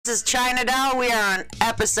This is China Doll. We are on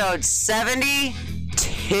episode 72.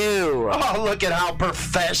 Oh, look at how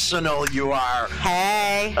professional you are.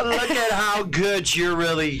 Hey. Look at how good you're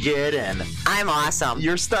really getting. I'm awesome.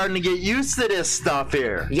 You're starting to get used to this stuff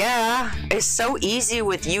here. Yeah, it's so easy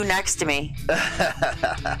with you next to me.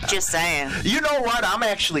 Just saying. You know what? I'm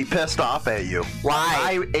actually pissed off at you. Why?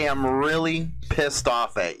 I am really pissed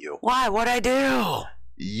off at you. Why? What'd I do?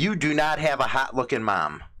 You do not have a hot-looking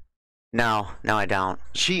mom. No, I don't.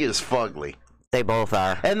 She is fugly. They both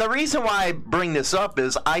are. And the reason why I bring this up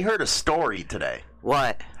is I heard a story today.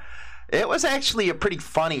 What? It was actually a pretty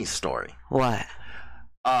funny story. What?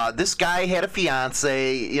 This guy had a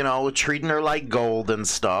fiance, treating her like gold and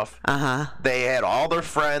stuff. Uh-huh. They had all their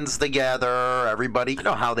friends together, everybody, you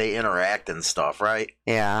know how they interact and stuff, right?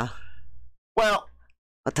 Yeah. Well,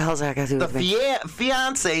 what the hell's that got to do the with me?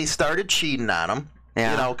 fiance started cheating on him.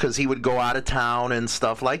 Yeah. Because he would go out of town and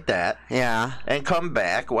stuff like that. Yeah. And come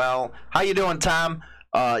back. Well, how you doing, Tom?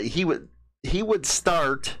 He would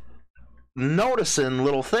start noticing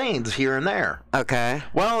little things here and there. Okay.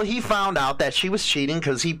 Well, he found out that she was cheating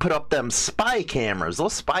because he put up them spy cameras.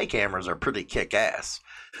 Those spy cameras are pretty kick-ass.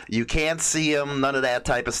 You can't see them, none of that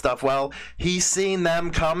type of stuff. Well, he's seen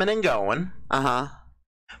them coming and going. Uh-huh.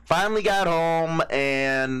 Finally got home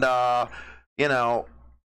and,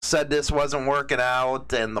 said this wasn't working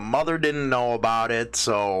out, and the mother didn't know about it,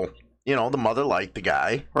 so, the mother liked the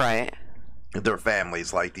guy. Right. Their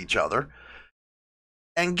families liked each other.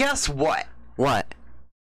 And guess what? What?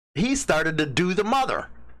 He started to do the mother.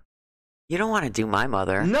 You don't want to do my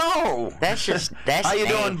mother. No! That's How you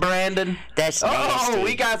doing, Brandon? That's nasty. Oh,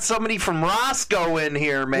 we got somebody from Roscoe in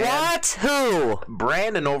here, man. What? Who?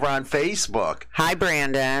 Brandon over on Facebook. Hi,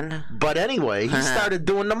 Brandon. But anyway, he started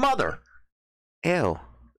doing the mother. Ew.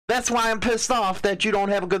 That's why I'm pissed off that you don't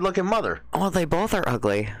have a good-looking mother. Well, they both are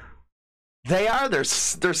ugly. They are. They're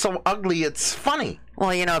so ugly, it's funny. Well,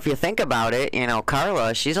 if you think about it,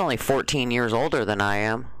 Carla, she's only 14 years older than I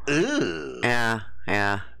am. Ooh. Yeah.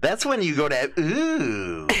 That's when you go to,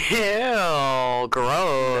 ooh. Ew,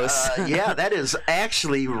 gross. Yeah, that is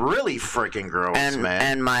actually really freaking gross, man.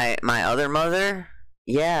 And my other mother,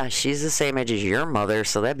 yeah, she's the same age as your mother,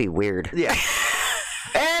 so that'd be weird. Yeah.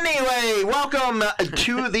 Anyway, welcome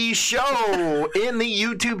to the show in the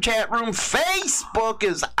YouTube chat room. Facebook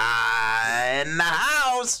is in the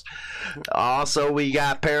house. Also, we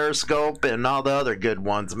got Periscope and all the other good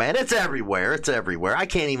ones, man. It's everywhere. I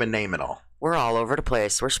can't even name it all. We're all over the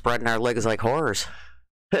place. We're spreading our legs like whores.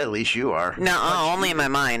 At least you are. No, only in my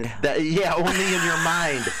mind. Yeah, only in your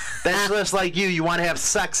mind. That's just like you. You want to have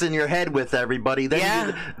sex in your head with everybody.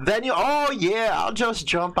 Then I'll just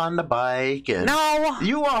jump on the bike. And no.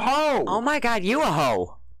 You a hoe. Oh, my God, you a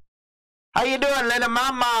hoe. How you doing, little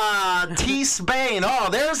mama? T-Spain. Oh,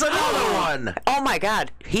 there's another one. Oh, my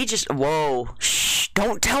God. Whoa. Shh,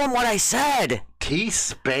 don't tell him what I said.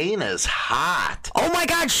 T-Spain is hot. Oh, my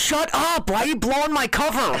God, shut up. Why are you blowing my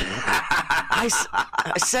cover? I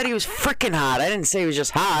said he was freaking hot. I didn't say he was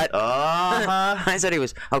just hot. I said he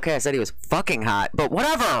was fucking hot. But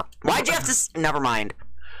whatever. Why'd you have to... Never mind.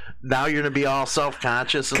 Now you're going to be all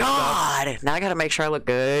self-conscious and God. stuff. Now I got to make sure I look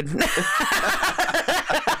good.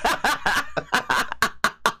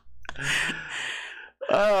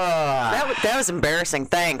 That was embarrassing.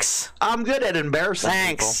 Thanks. I'm good at embarrassing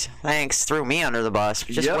Thanks. people. Thanks. Threw me under the bus.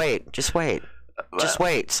 Just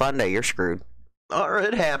wait. Sunday, you're screwed.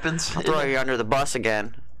 It happens. I'll throw you under the bus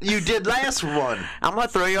again. You did last one. I'm going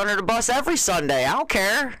to throw you under the bus every Sunday. I don't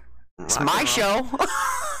care. It's my show.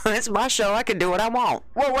 It's my show. I can do what I want.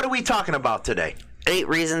 Well, what are we talking about today? 8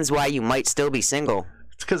 reasons why you might still be single.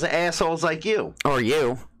 It's because of assholes like you. Or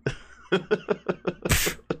you.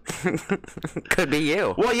 Could be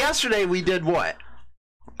you. Well, yesterday we did what?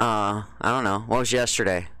 I don't know. What was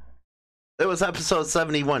yesterday? It was episode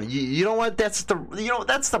 71. You know what? That's the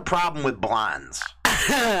problem with blondes.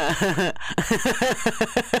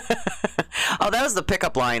 Oh, that was the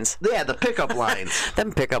pickup lines. Yeah, the pickup lines.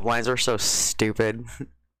 Them pickup lines were so stupid.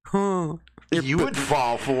 You would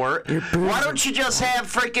fall for it. Why don't you just have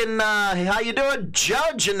freaking, how you doing,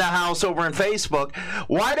 Judge in the house over on Facebook?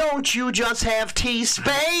 Why don't you just have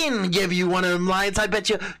T-Spain give you one of them lines? I bet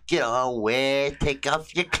you, get away, take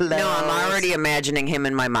off your clothes. No, I'm already imagining him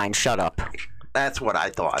in my mind. Shut up. That's what I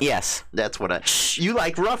thought. Yes. That's what you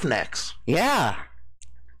like roughnecks. Yeah.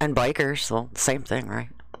 And bikers, well, same thing, right?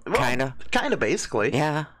 Well, Kinda, basically.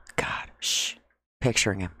 Yeah. God, shh.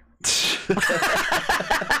 Picturing him.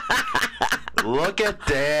 Look at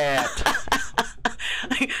that.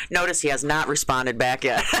 Notice he has not responded back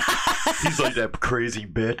yet. He's like, that crazy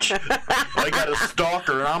bitch. I got a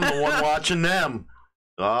stalker and I'm the one watching them.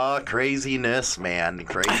 Oh, craziness, man.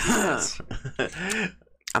 Craziness.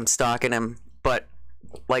 I'm stalking him, but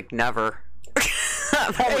like never.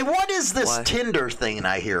 Hey, what is this Tinder thing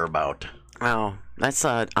I hear about? Oh, that's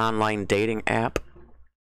an online dating app.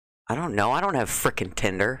 I don't know. I don't have frickin'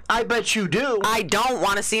 Tinder. I bet you do. I don't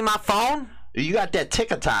want to see my phone. You got that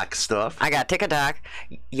TikTok stuff. I got TikTok.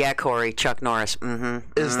 Yeah, Corey, Chuck Norris.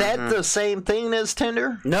 Is that the same thing as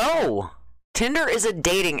Tinder? No. Tinder is a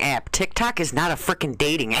dating app. TikTok is not a frickin'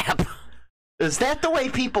 dating app. Is that the way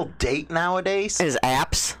people date nowadays? Is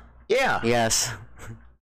apps? Yeah. Yes.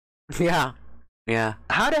 Yeah. Yeah.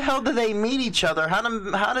 How the hell do they meet each other? How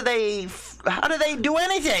do they do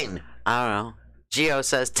anything? I don't know. Gio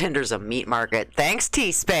says Tinder's a meat market. Thanks,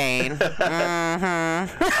 T-Spain.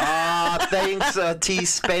 Thanks,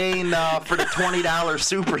 T-Spain, for the $20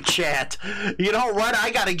 super chat. You know what?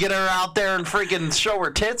 I got to get her out there and freaking show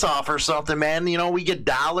her tits off or something, man. You know, we get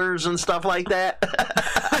dollars and stuff like that.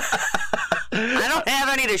 I don't have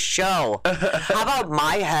any to show. How about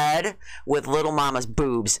my head with little mama's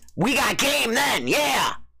boobs? We got game then,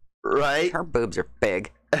 yeah. Right? Her boobs are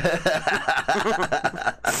big.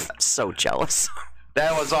 So jealous.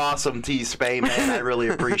 That was awesome, T-Spain, man. I really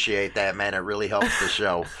appreciate that, man. It really helps the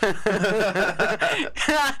show.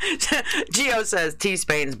 Gio says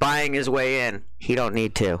T-Spain's buying his way in. He don't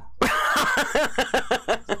need to.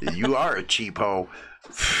 You are a cheapo.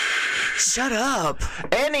 Shut up.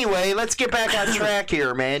 Anyway, let's get back on track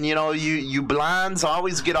here, man. You know, you blondes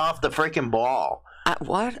always get off the freaking ball.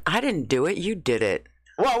 What? I didn't do it. You did it.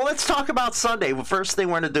 Well, let's talk about Sunday. The first thing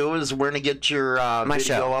we're going to do is we're going to get your video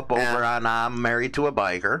show up over on I'm Married to a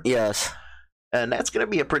Biker. Yes. And that's going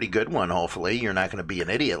to be a pretty good one, hopefully. You're not going to be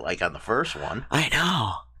an idiot like on the first one. I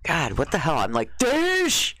know. God, what the hell? I'm like,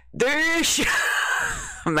 dish.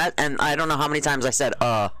 And I don't know how many times I said,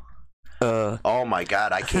 Oh, my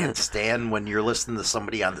God. I can't stand when you're listening to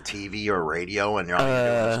somebody on the TV or radio and you're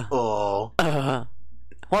all Well,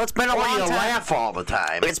 it's been a long time. You laugh all the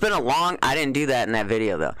time. It's been a long... I didn't do that in that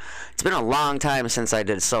video, though. It's been a long time since I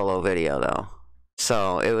did a solo video, though.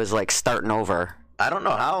 So it was like starting over. I don't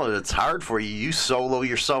know how it's hard for you. You solo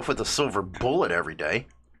yourself with a silver bullet every day.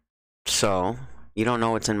 So you don't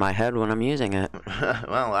know what's in my head when I'm using it.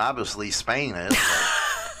 Well, obviously Spain is.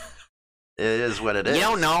 It is what it is. You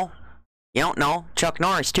don't know. You don't know. Chuck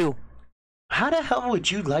Norris, too. How the hell would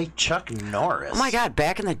you like Chuck Norris? Oh, my God.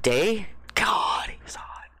 Back in the day? God, he was hot.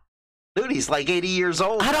 Dude, he's like 80 years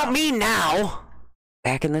old. I don't mean now.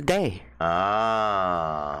 Back in the day.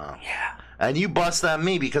 Ah. Yeah. And you bust on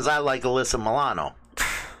me because I like Alyssa Milano.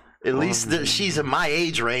 At least she's in my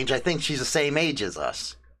age range. I think she's the same age as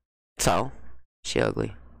us. So? She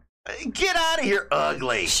ugly. Get out of here,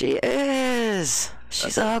 ugly. She is.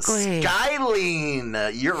 She's ugly.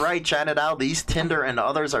 Skylene, you're right, China Dow. These Tinder and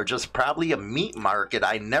others are just probably a meat market.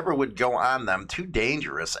 I never would go on them. Too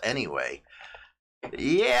dangerous anyway.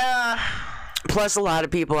 Yeah. Plus, a lot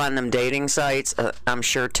of people on them dating sites, I'm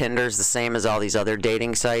sure Tinder's the same as all these other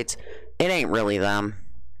dating sites. It ain't really them.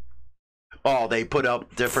 Oh, they put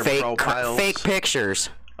up different profiles? Fake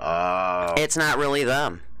pictures. It's not really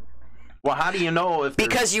them. Well, how do you know if...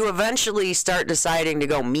 Because you eventually start deciding to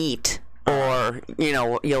go meet, or, you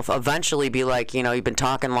know, you'll eventually be like, you know, you've been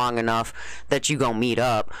talking long enough that you go meet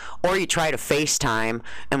up, or you try to FaceTime,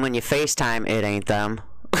 and when you FaceTime, it ain't them.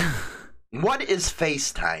 What is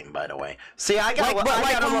FaceTime, by the way? See, I got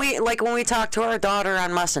when we talk to our daughter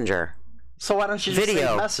on Messenger. So why don't you just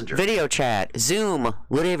say Messenger? Video chat, Zoom,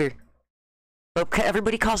 whatever. But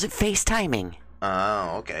everybody calls it FaceTiming.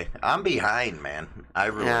 Oh, okay. I'm behind, man. I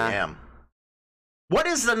really am. What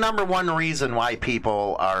is the number one reason why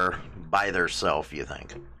people are by themselves, you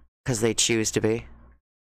think? Because they choose to be.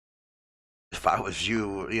 If I was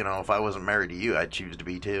you, you know, if I wasn't married to you, I'd choose to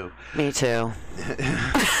be too. Me too.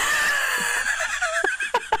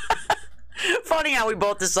 Funny how we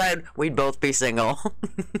both decide we'd both be single.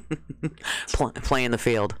 Play in the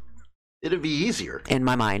field. It'd be easier. In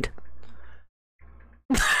my mind.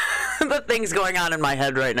 The things going on in my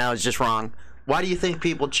head right now is just wrong. Why do you think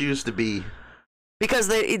people choose to be? Because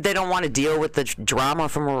they don't want to deal with the drama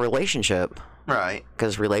from a relationship. Right.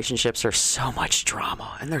 Because relationships are so much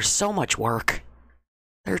drama and there's so much work.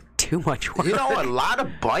 They're too much work. You know, a lot of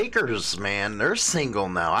bikers, man, they're single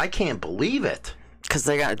now. I can't believe it. Because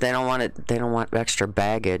they don't want extra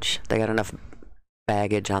baggage. They got enough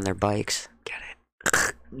baggage on their bikes. Get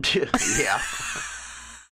it?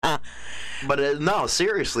 Yeah. But no,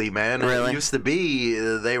 seriously, man. Really? It used to be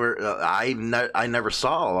they were. I never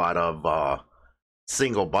saw a lot of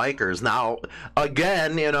single bikers. Now,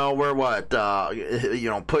 again, you know, we're what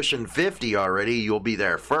pushing 50 already. You'll be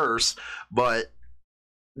there first, but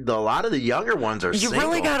a lot of the younger ones are single. You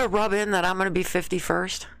really got to rub in that I'm going to be 50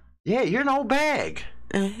 first? Yeah, you're no bag.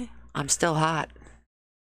 I'm still hot.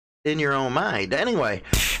 In your own mind. Anyway.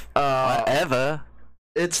 Whatever.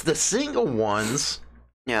 It's the single ones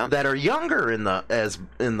that are younger in the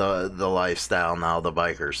lifestyle now, the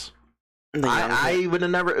bikers. I would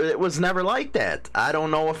have never, it was never like that. I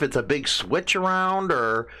don't know if it's a big switch around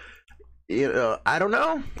or, I don't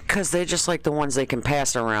know. Because they just like the ones they can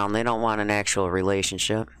pass around. They don't want an actual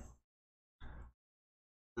relationship.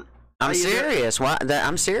 I'm serious.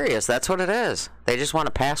 I'm serious. That's what it is. They just want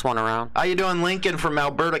to pass one around. How you doing, Lincoln from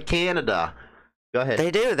Alberta, Canada? Go ahead. They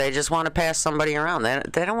do. They just want to pass somebody around.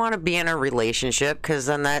 They don't want to be in a relationship because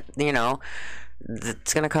then that,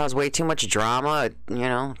 it's going to cause way too much drama,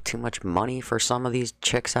 too much money for some of these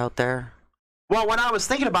chicks out there. Well, when I was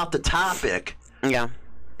thinking about the topic. Yeah.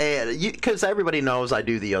 Because everybody knows I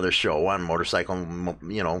do the other show on Motorcycle,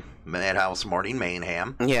 Madhouse Morning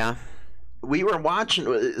Mayhem. Yeah. We were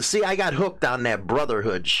watching. See, I got hooked on that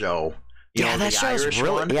Brotherhood show. That show's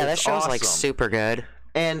really. Yeah, that show's awesome. Like super good.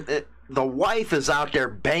 And the wife is out there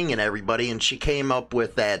banging everybody, and she came up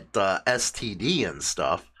with that STD and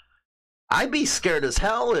stuff. I'd be scared as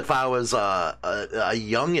hell if I was a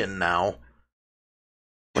youngin' now.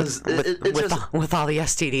 With all the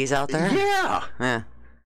STDs out there? Yeah.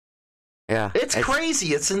 Yeah. It's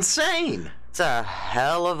crazy. It's insane. It's a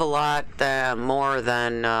hell of a lot more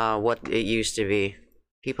than what it used to be.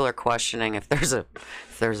 People are questioning if there's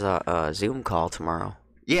a Zoom call tomorrow.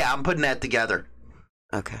 Yeah, I'm putting that together.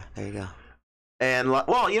 Okay, there you go. And,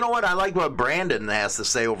 well, you know what? I like what Brandon has to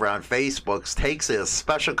say over on Facebook. It takes a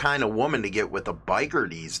special kind of woman to get with a biker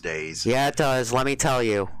these days. Yeah, it does. Let me tell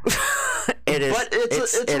you. It is. But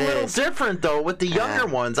it's a little different, though, with the younger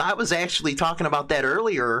ones. I was actually talking about that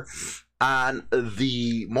earlier on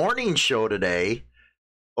the morning show today.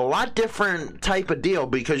 A lot different type of deal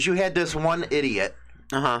because you had this one idiot.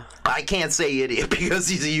 I can't say idiot because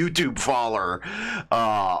he's a YouTube follower.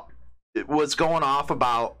 It was going off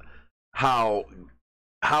about how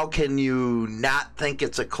can you not think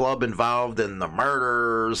it's a club involved in the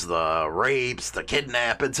murders, the rapes, the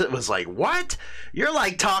kidnappings? It was like, what? You're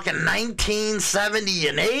like talking 1970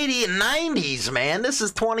 and 80 and 90s, man. This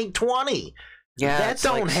is 2020. Yeah, that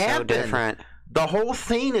don't happen. So different. The whole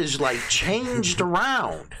thing is like changed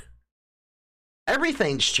around.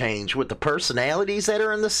 Everything's changed with the personalities that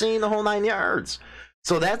are in the scene, the whole 9 yards.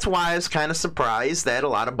 So that's why I was kind of surprised that a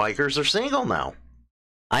lot of bikers are single now.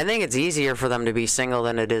 I think it's easier for them to be single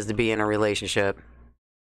than it is to be in a relationship.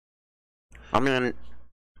 I mean,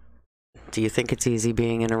 do you think it's easy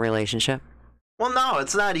being in a relationship? Well, no,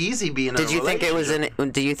 it's not easy being in a relationship.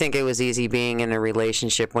 Do you think it was easy being in a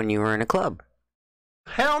relationship when you were in a club?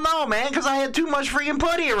 Hell no, man, because I had too much freaking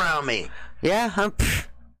putty around me. Yeah,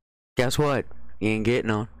 guess what? You ain't getting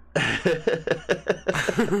on.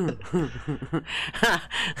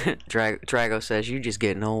 Drago says you just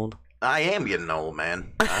getting old. I am getting old,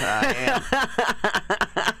 man. I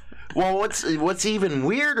am. Well, what's even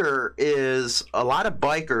weirder is a lot of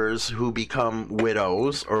bikers who become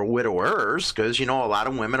widows or widowers, because a lot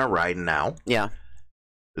of women are riding now. Yeah.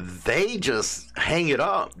 They just hang it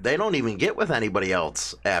up. They don't even get with anybody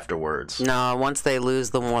else afterwards. No, once they lose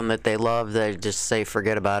the one that they love, they just say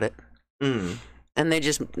forget about it. And they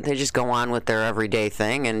just go on with their everyday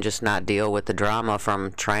thing and just not deal with the drama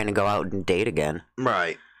from trying to go out and date again.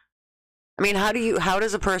 Right. I mean, how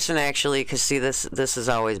does a person actually, because see, this has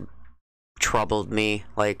always troubled me,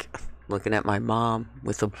 like looking at my mom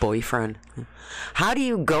with a boyfriend. How do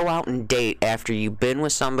you go out and date after you've been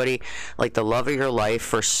with somebody like the love of your life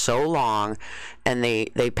for so long and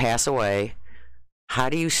they pass away? How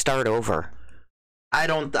do you start over? I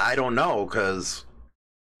don't know, because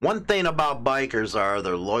one thing about bikers are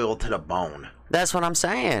they're loyal to the bone. That's what I'm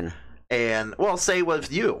saying. And, well, say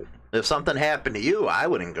with you. If something happened to you, I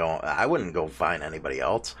wouldn't go find anybody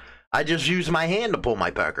else. I just use my hand to pull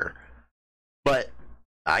my pecker. But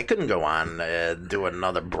I couldn't go on doing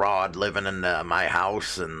another broad living in my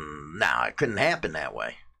house, and it couldn't happen that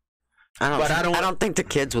way. I don't think the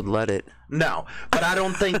kids would let it. No, but I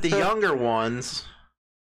don't think the younger ones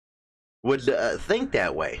would think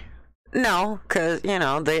that way. No, because,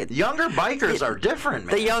 younger bikers are different,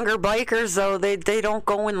 man. The younger bikers, though, they don't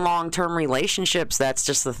go in long-term relationships. That's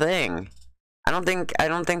just the thing. I don't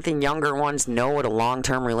think the younger ones know what a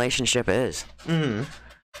long-term relationship is. Mm-hmm.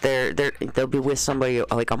 They'll be with somebody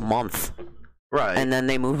like a month. Right. And then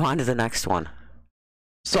they move on to the next one.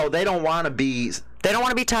 So they don't want to be... They don't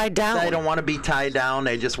want to be tied down. They don't want to be tied down.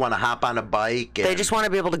 They just want to hop on a bike. They just want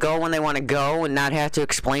to be able to go when they want to go and not have to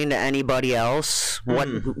explain to anybody else what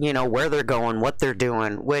where they're going, what they're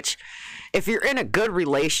doing. Which, if you're in a good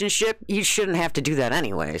relationship, you shouldn't have to do that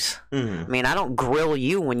anyways. I mean, I don't grill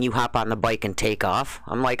you when you hop on the bike and take off.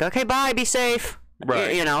 I'm like, okay, bye, be safe.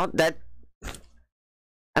 Right. You know, that.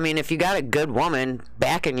 I mean, if you got a good woman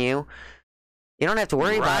backing you, you don't have to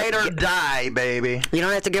worry about ride or die, baby. You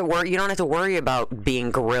don't have to you don't have to worry about being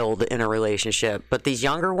grilled in a relationship. But these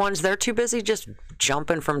younger ones, they're too busy just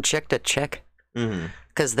jumping from chick to chick.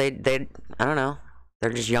 Because they I don't know,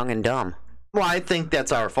 they're just young and dumb. Well, I think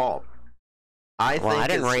that's our fault. I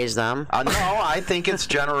didn't raise them. No, I think it's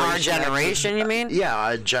generation. Our generation, you mean?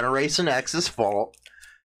 Yeah, Generation X's fault.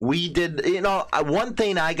 We did, you know, one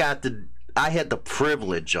thing I had the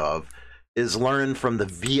privilege of is learn from the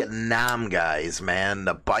Vietnam guys, man.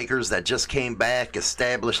 The bikers that just came back,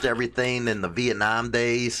 established everything in the Vietnam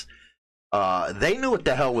days. They knew what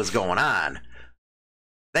the hell was going on.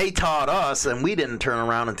 They taught us, and we didn't turn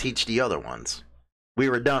around and teach the other ones. We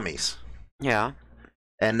were dummies. Yeah.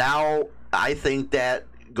 And now I think that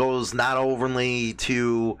goes not only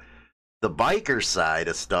to the biker side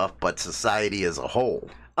of stuff, but society as a whole.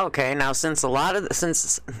 Okay, now since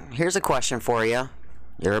here's a question for you.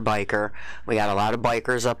 You're a biker. We got a lot of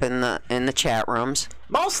bikers up in the chat rooms.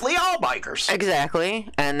 Mostly all bikers. Exactly.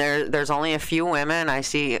 And there's only a few women. I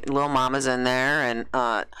see Little Mama's in there and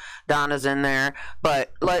Donna's in there.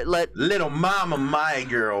 But let Little Mama, my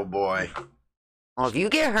girl, boy. Well, if you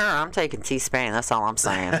get her, I'm taking T-Spain. That's all I'm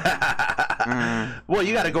saying. Well,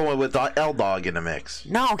 you got to go with L-Dog in the mix.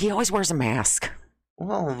 No, he always wears a mask.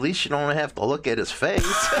 Well, at least you don't have to look at his face.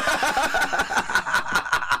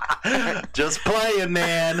 Just playing,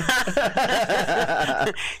 man.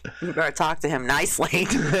 You better talk to him nicely.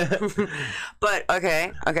 But,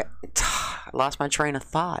 okay. I lost my train of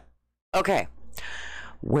thought. Okay.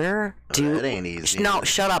 That ain't easy. No,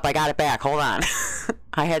 shut up. I got it back. Hold on.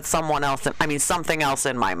 I had something else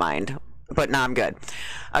in my mind. But now I'm good.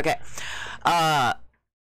 Okay.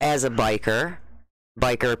 As a biker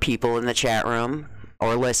people in the chat room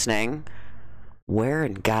or listening, where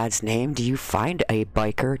in God's name do you find a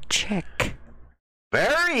biker chick?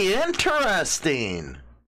 Very interesting.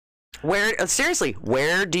 Seriously,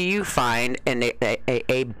 where do you find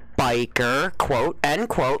a biker, quote, end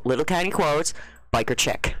quote, little tiny quotes, biker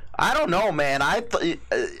chick? I don't know, man.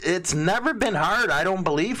 It's never been hard, I don't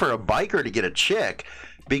believe, for a biker to get a chick.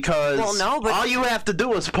 Because all you have to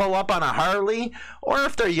do is pull up on a Harley, or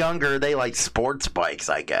if they're younger, they like sports bikes,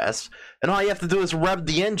 I guess. And all you have to do is rev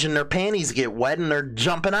the engine, their panties get wet, and they're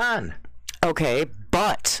jumping on. Okay,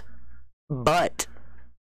 but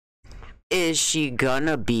is she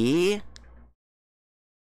gonna be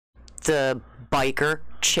the biker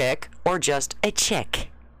chick, or just a chick?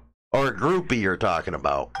 Or a groupie you're talking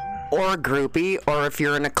about. Or a groupie, or if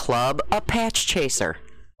you're in a club, a patch chaser.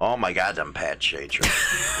 Oh my God, them patch chasers.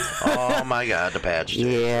 Oh my God, the patch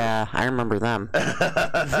chasers. Yeah, I remember them.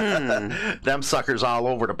 Them suckers all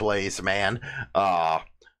over the place, man.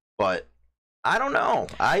 But I don't know.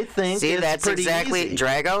 I think it's pretty easy.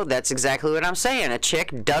 Drago, that's exactly what I'm saying. A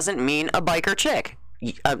chick doesn't mean a biker chick.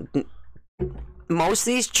 Most of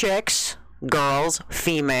these chicks, girls,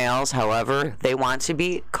 females, however they want to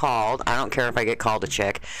be called. I don't care if I get called a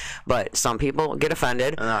chick, but some people get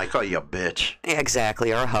offended. No, I call you a bitch.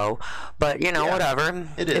 Exactly, or a hoe. But, whatever.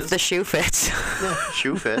 It is. If the shoe fits. Yeah,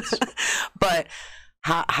 shoe fits. But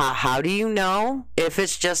how do you know if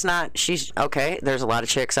it's just not, there's a lot of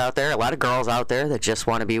chicks out there, a lot of girls out there that just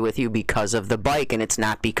want to be with you because of the bike, and it's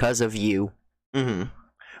not because of you. Mm-hmm.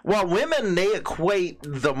 Well, women, they equate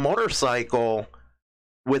the motorcycle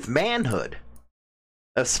with manhood,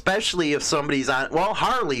 especially if somebody's on,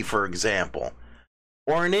 Harley, for example,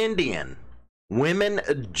 or an Indian.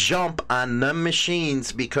 Women jump on them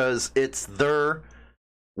machines because it's their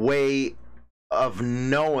way of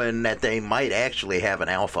knowing that they might actually have an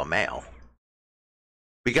alpha male.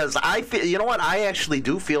 Because I feel, you know what? I actually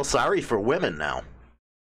do feel sorry for women now.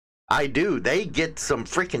 I do. They get some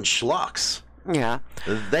freaking schlucks. Yeah.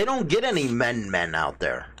 They don't get any men out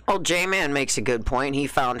there. Well, J-Man makes a good point. He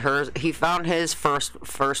found his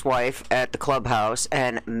first wife at the clubhouse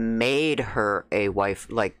and made her a wife,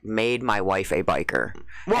 made my wife a biker.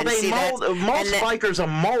 Well, most bikers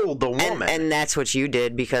mold the woman. And that's what you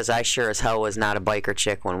did, because I sure as hell was not a biker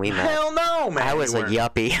chick when we met. Hell no, man. I was a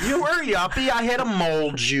yuppie. You were a yuppie. I had to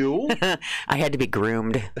mold you. I had to be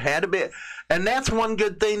groomed. Had to be. And that's one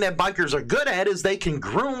good thing that bikers are good at, is they can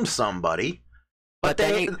groom somebody. But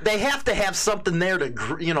they have to have something there to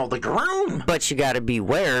groom. But you got to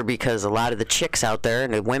beware, because a lot of the chicks out there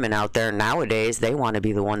and the women out there nowadays, they want to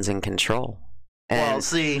be the ones in control. And, well,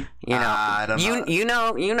 see, you know, I don't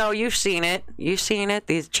know. you know, you've seen it. You've seen it.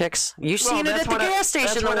 These chicks, you've seen it at the gas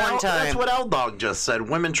station the one time. That's what L Dog just said.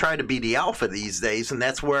 Women try to be the alpha these days, and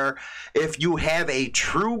that's where if you have a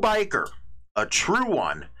true biker, a true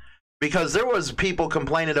one, because there was people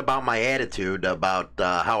complaining about my attitude about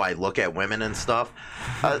how I look at women and stuff.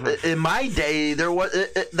 In my day, there was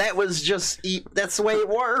that was just that's the way it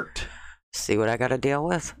worked. See what I got to deal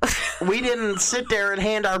with? We didn't sit there and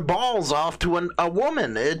hand our balls off to a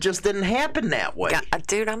woman. It just didn't happen that way.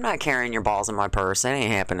 Dude, I'm not carrying your balls in my purse. That ain't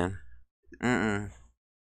happening. Well,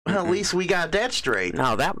 at least we got that straight.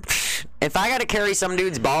 No, if I got to carry some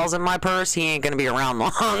dude's balls in my purse, he ain't going to be around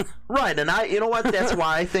long. Right, and you know what? That's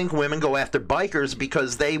why I think women go after bikers,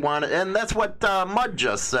 because they want it. And that's what Mud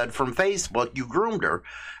just said from Facebook. You groomed her.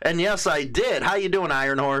 And yes, I did. How you doing,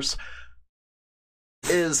 Iron Horse?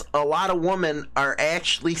 Is a lot of women are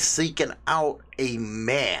actually seeking out a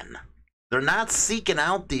man. They're not seeking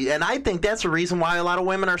out and I think that's the reason why a lot of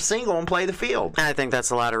women are single and play the field. I think that's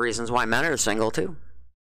a lot of reasons why men are single too.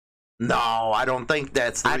 No, I don't think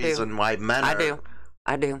that's the reason why men are.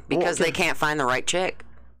 I do. Because they can't find the right chick.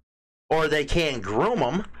 Or they can't groom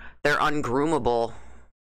them. They're ungroomable.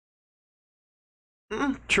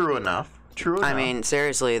 True enough. I mean,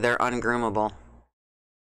 seriously, they're ungroomable.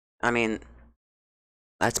 I mean,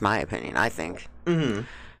 that's my opinion, I think. Mm-hmm.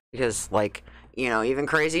 Because, like, you know, even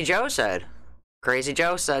Crazy Joe said Crazy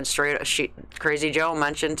Joe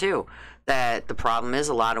mentioned, too, that the problem is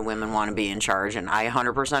a lot of women want to be in charge, and I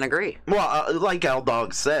 100% agree. Well, like L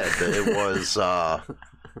Dog said, it was,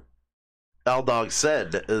 L Dog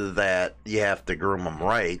said that you have to groom them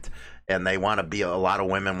right, and a lot of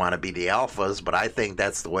women want to be the alphas, but I think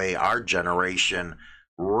that's the way our generation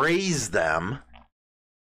raised them.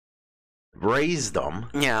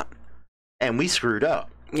 Yeah. And we screwed up.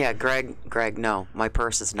 Yeah, Greg, no. My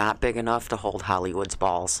purse is not big enough to hold Hollywood's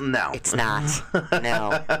balls. No. It's not.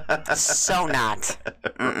 No. So not.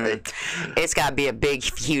 Right. It's got to be a big,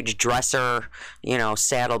 huge dresser, you know,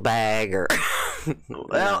 saddlebag or...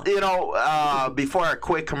 Well, you know, before our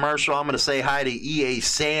quick commercial, I'm going to say hi to EA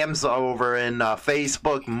Sam's over in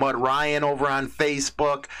Facebook, Mud Ryan over on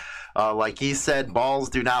Facebook. Like he said, balls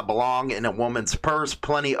do not belong in a woman's purse.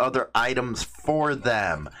 Plenty other items for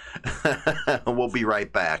them. We'll be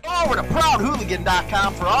right back. Go over to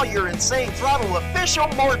ProudHooligan.com for all your Insane Throttle official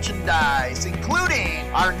merchandise, including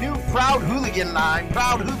our new Proud Hooligan line.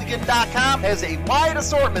 ProudHooligan.com has a wide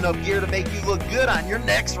assortment of gear to make you look good on your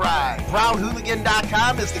next ride.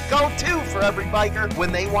 ProudHooligan.com is the go-to for every biker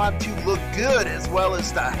when they want to look good, as well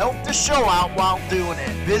as to help the show out while doing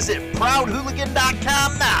it. Visit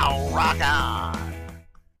ProudHooligan.com now. Rock on.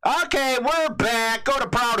 Okay, we're back. Go to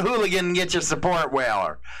Proud Hooligan and get your support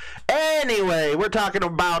whaler. Anyway, we're talking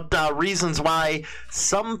about reasons why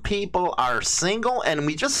some people are single, and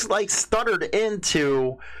we just stuttered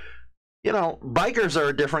into, you know, bikers are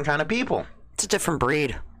a different kind of people. It's a different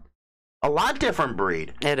breed. A lot different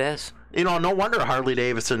breed. It is. You know, no wonder Harley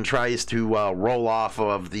Davidson tries to roll off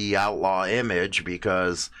of the outlaw image,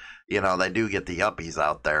 because, you know, they do get the uppies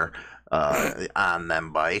out there. On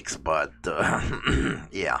them bikes, but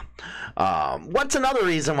yeah. What's another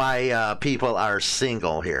reason why people are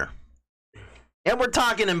single here? And we're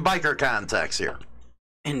talking in biker context here.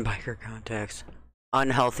 In biker context.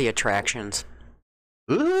 Unhealthy attractions.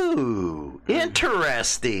 Ooh,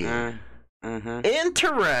 interesting.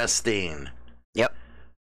 Interesting. Yep.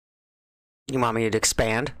 You want me to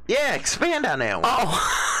expand? Yeah, expand on that one.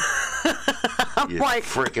 Oh. I'm like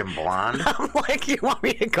freaking blonde. I'm like, you want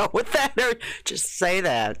me to go with that or just say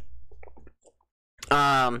that?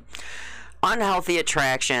 Unhealthy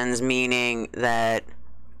attractions, meaning that,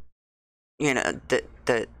 you know,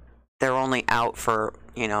 that they're only out for,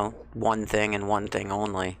 you know, one thing and one thing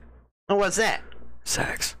only. What's that?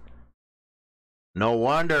 Sex. No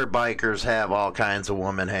wonder bikers have all kinds of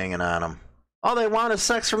women hanging on them. All they want is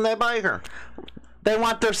sex from that biker. They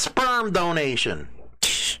want their sperm donation.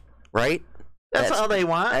 Right? That's all they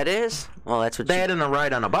want. That is. Well, that's what that and a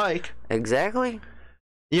ride on a bike. Exactly.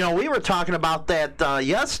 You know, we were talking about that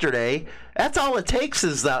yesterday. That's all it takes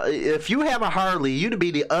is if you have a Harley, you'd be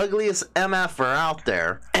the ugliest MFer out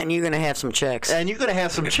there. And you're going to have some chicks. And you're going to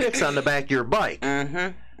have some chicks on the back of your bike.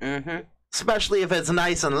 Especially if it's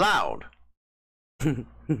nice and loud.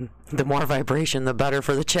 The more vibration, the better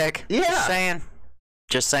for the chick. Yeah.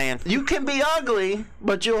 Just saying. You can be ugly,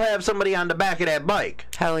 but you'll have somebody on the back of that bike.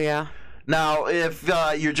 Hell yeah. Now, if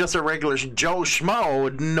you're just a regular Joe Schmo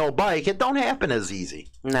with no bike, it don't happen as easy.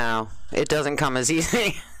 No, it doesn't come as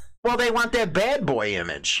easy. Well, they want that bad boy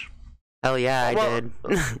image. Hell yeah, I did.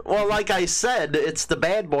 Well, like I said, it's the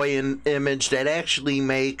bad boy image that actually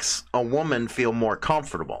makes a woman feel more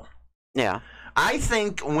comfortable. Yeah. I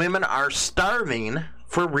think women are starving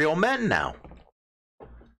for real men now.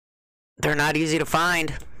 They're not easy to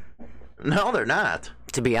find. No, they're not.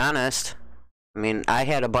 To be honest. I mean, I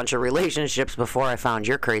had a bunch of relationships before I found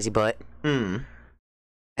your crazy butt. Mm.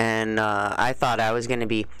 And I thought I was going to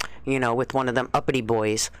be, with one of them uppity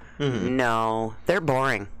boys. Mm-hmm. No, they're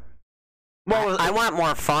boring. Well, I want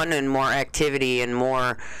more fun and more activity and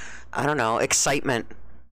more, I don't know, excitement.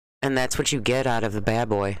 And that's what you get out of the bad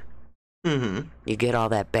boy. Mm-hmm. You get all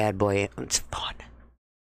that bad boy. It's fun.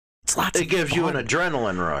 It's lots of fun. It gives you an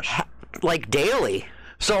adrenaline rush. Like daily.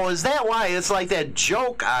 So is that why it's like that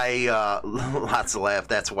joke lots of laugh,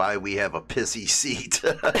 that's why we have a pissy seat.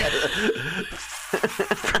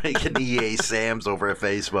 Freaking EA Sam's over at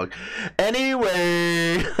Facebook.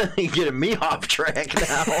 Anyway, you're getting me off track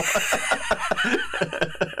now.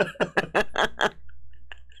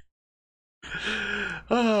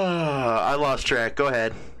 I lost track. Go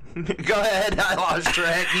ahead. Go ahead. I lost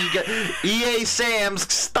track. EA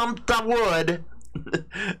Sam's stumped the wood.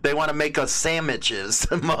 They want to make us sandwiches,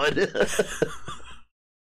 Mud.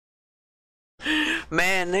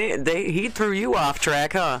 Man, he threw you off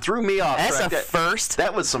track, huh? Threw me off track. That's a first.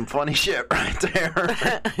 That was some funny shit right there.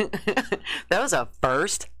 That was a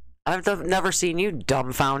first. I've never seen you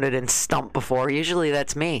dumbfounded and stumped before. Usually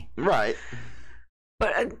that's me. Right.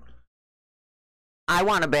 But I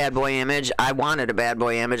want a bad boy image. I wanted a bad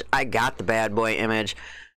boy image. I got the bad boy image.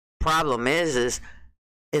 Problem is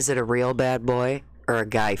it a real bad boy or a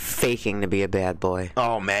guy faking to be a bad boy?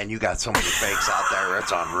 Oh, man, you got so many fakes out there.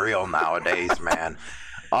 It's unreal nowadays, man.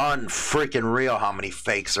 Unfreaking real how many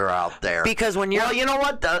fakes are out there. Because when you're... Well, you know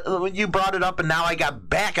what? When you brought it up and now I got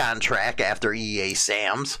back on track after EA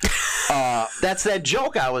Sam's. That's that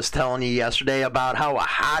joke I was telling you yesterday about how a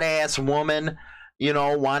hot-ass woman...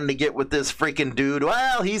 wanting to get with this freaking dude.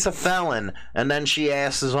 Well, he's a felon. And then she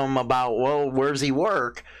asks him about, well, where's he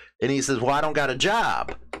work? And he says, well, I don't got a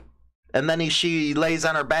job. And then she lays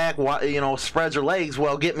on her back, spreads her legs,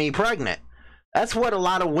 well, get me pregnant. That's what a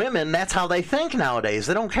lot of women, that's how they think nowadays.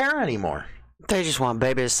 They don't care anymore. They just want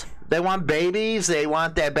babies. They want babies. They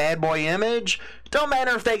want that bad boy image. Don't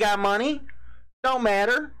matter if they got money. Don't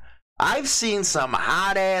matter. I've seen some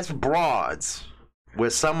hot-ass broads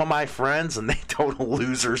with some of my friends, and they total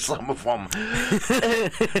losers, some of them.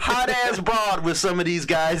 Hot-ass broad with some of these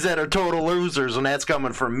guys that are total losers, and that's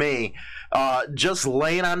coming from me. Just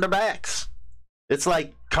laying on their backs. It's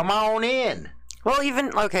like, come on in. Well,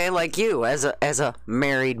 even, okay, like you, as a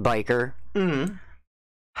married biker, mm-hmm.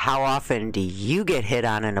 How often do you get hit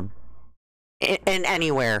on in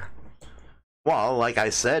anywhere? Well, like I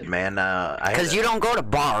said, man, because you don't go to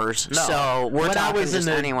bars, no. So we're talking just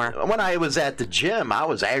anywhere. When I was at the gym, I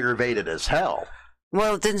was aggravated as hell.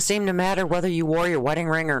 Well, it didn't seem to matter whether you wore your wedding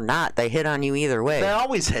ring or not. They hit on you either way. They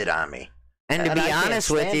always hit on me. And to be honest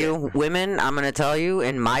with you, women, I'm going to tell you,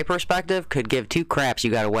 in my perspective, could give two craps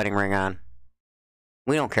you got a wedding ring on.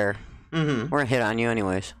 We don't care. Mm-hmm. We're going to hit on you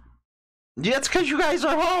anyways. Yeah, it's because you guys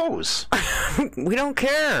are hoes. We don't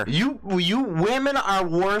care. You women are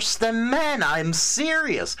worse than men. I'm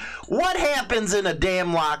serious. What happens in a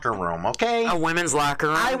damn locker room, okay? A women's locker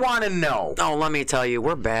room? I want to know. Oh, let me tell you,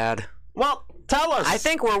 we're bad. Well, tell us. I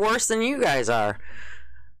think we're worse than you guys are.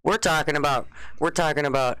 We're talking about,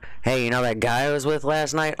 hey, that guy I was with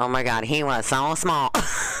last night? Oh my God, he was so small.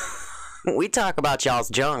 We talk about y'all's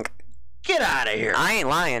junk. Get out of here. I ain't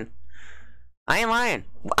lying.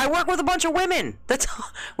 I work with a bunch of women.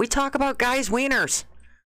 We talk about guys' wieners.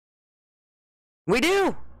 We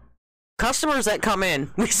do. Customers that come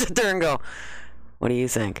in, we sit there and go, what do you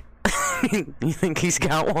think? You think he's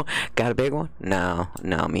got one? Got a big one? No,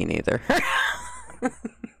 me neither.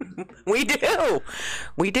 We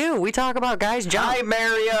do. We talk about guys' junk.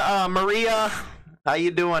 Hi, Maria. How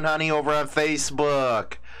you doing, honey, over on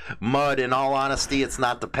Facebook? Mud, in all honesty, it's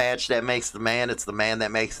not the patch that makes the man. It's the man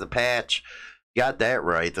that makes the patch. Got that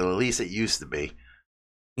right. At least it used to be.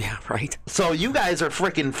 Yeah, right. So you guys are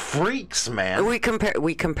freaking freaks, man. We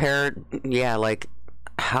compared, yeah, like,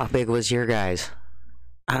 how big was your guys?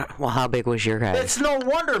 How big was your guys? It's no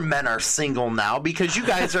wonder men are single now, because you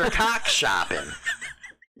guys are cock shopping.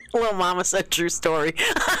 Well, Mama said true story.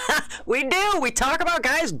 We do. We talk about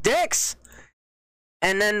guys' dicks.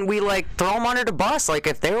 And then we, throw them under the bus. Like,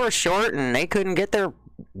 if they were short and they couldn't get their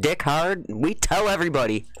dick hard, we tell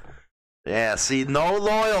everybody. Yeah, see, no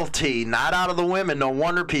loyalty. Not out of the women. No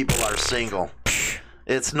wonder people are single.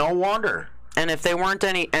 It's no wonder. And if they weren't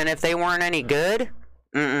any good,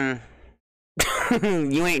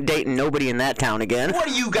 You ain't dating nobody in that town again. What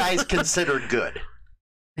do you guys consider good?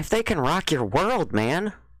 If they can rock your world,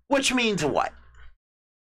 man. Which means what?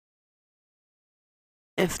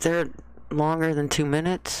 If they're longer than 2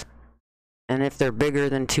 minutes, and if they're bigger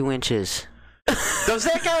than 2 inches. Does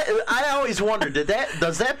that guy? I always wondered.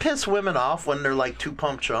 Does that piss women off when they're like 2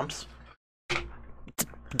 pump chumps?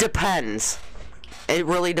 Depends. It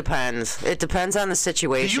really depends. It depends on the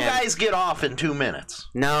situation. Do you guys get off in 2 minutes?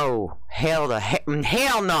 No. Hell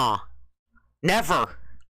no. Never.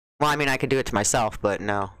 Well, I mean, I could do it to myself, but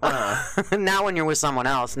no. Not when you're with someone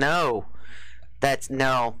else. No.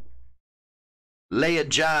 No. Leia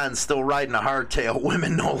John still riding a hardtail.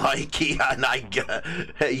 Women don't like. You got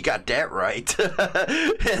that right.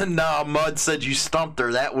 And Mud said you stumped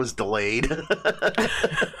her. That was delayed.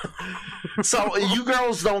 So you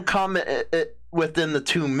girls don't come within the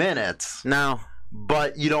 2 minutes. No.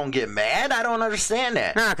 But you don't get mad? I don't understand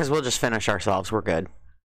that. Nah, because we'll just finish ourselves. We're good.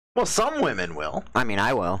 Well, some women will. I mean,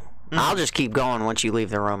 I will. I'll just keep going once you leave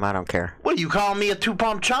the room. I don't care. What, you calling me a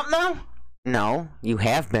 2-pump chump now? No, you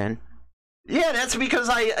have been. Yeah, that's because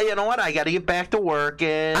I got to get back to work.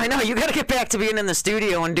 And I know, you got to get back to being in the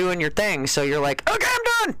studio and doing your thing. So you're like, okay, I'm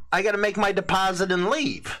done. I got to make my deposit and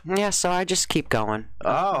leave. Yeah, so I just keep going.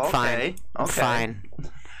 Oh, okay. Fine. Okay. Fine.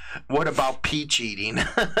 What about peach eating?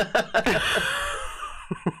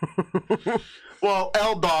 Well,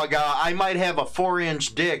 L-Dog, I might have a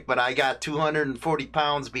 4-inch dick, but I got 240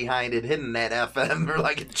 pounds behind it hitting that FM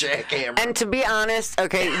like a jackhammer. And to be honest,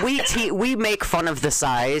 okay, we make fun of the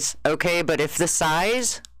size, okay, but if the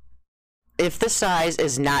size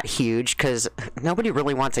is not huge, because nobody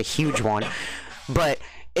really wants a huge one, but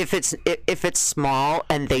if it's small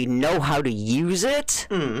and they know how to use it,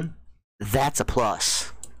 that's a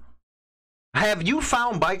plus. Have you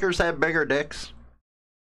found bikers have bigger dicks?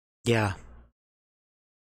 Yeah.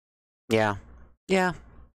 Yeah,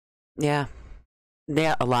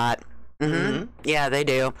 a lot. Yeah, they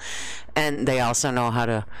do. And they also know how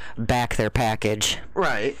to back their package.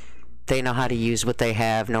 Right. They know how to use what they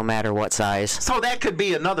have, no matter what size. So that could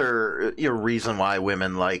be another reason why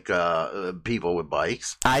women like people with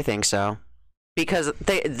bikes. I think so. Because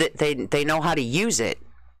they know how to use it.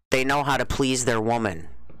 They know how to please their woman.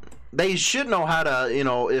 They should know how to,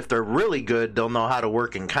 if they're really good, they'll know how to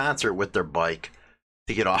work in concert with their bike.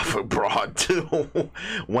 To get off a broad too,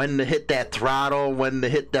 when to hit that throttle, when to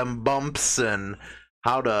hit them bumps, and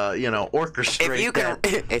how to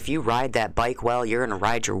orchestrate. If you ride that bike well, you're gonna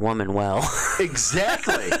ride your woman well.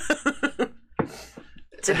 Exactly.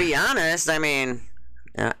 To be honest, I mean,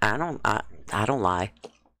 I don't lie.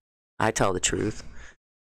 I tell the truth.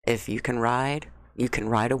 If you can ride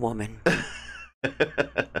a woman.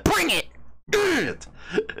 Bring it. Bring it.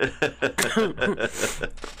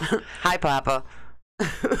 Hi, Papa.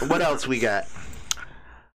 What else we got?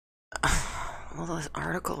 Well, this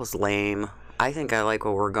article is lame. I think I like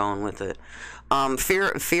where we're going with it.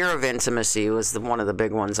 Fear of intimacy was one of the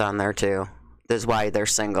big ones on there too. That's why they're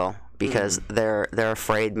single, because they're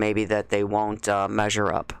afraid maybe that they won't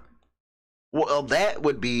measure up. Well, that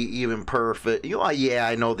would be even perfect. Yeah,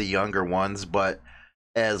 I know the younger ones, but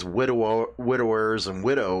as widowers and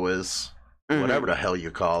widowers, whatever the hell you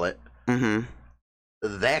call it,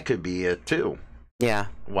 that could be it too. Yeah.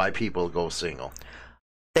 Why people go single.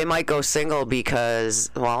 They might go single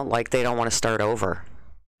because, well, like they don't want to start over.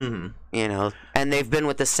 And they've been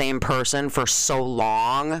with the same person for so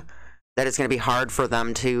long that it's going to be hard for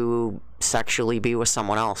them to sexually be with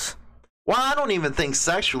someone else. Well, I don't even think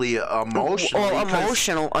sexually, emotionally. Well,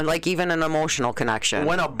 emotional, like even an emotional connection.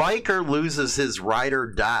 When a biker loses his ride or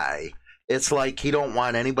die, it's like he don't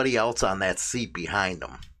want anybody else on that seat behind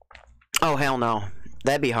him. Oh, hell no.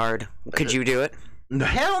 That'd be hard. Could you do it?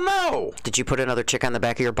 Hell no. Did you put another chick on the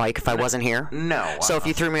back of your bike if I wasn't here? No. So if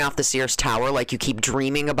you threw me off the Sears Tower like you keep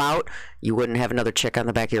dreaming about, you wouldn't have another chick on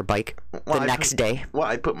the back of your bike the next day? Well,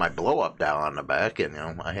 I put my blow-up down on the back, and,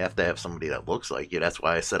 I have to have somebody that looks like you. That's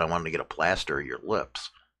why I said I wanted to get a plaster of your lips.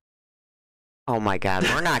 Oh, my God.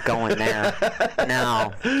 We're not going there.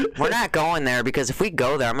 No. We're not going there, because if we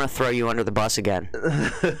go there, I'm going to throw you under the bus again.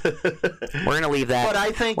 We're going to leave that. But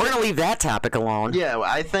I think we're going to leave that topic alone. Yeah,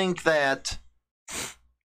 I think that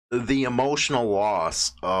the emotional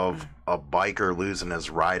loss of a biker losing his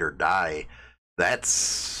ride or die,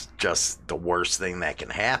 that's just the worst thing that can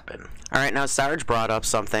happen. All right, now Sarge brought up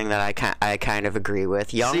something that I kind of agree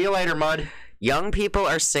with. See you later, Mud. Young people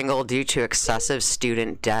are single due to excessive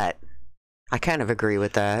student debt. I kind of agree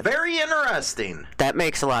with that. Very interesting. That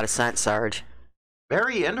makes a lot of sense, Sarge.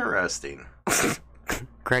 Very interesting.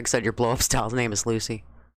 Greg said your blow-up styl's name is Lucy.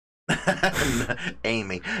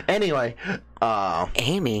 Amy. Anyway,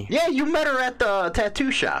 Amy? yeah, you met her at the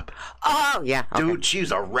tattoo shop. Oh, yeah. Okay. Dude,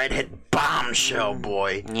 she's a redhead bombshell,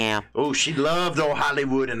 boy. Yeah. Oh, she loved old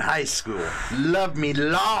Hollywood in high school. Loved me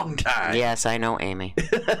long time. Yes, I know Amy.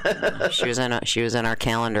 She was in our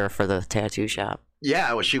calendar for the tattoo shop.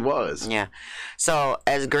 Yeah, well, she was. Yeah. So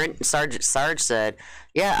as Sarge said,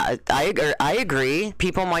 yeah, I agree.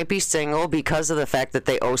 People might be single because of the fact that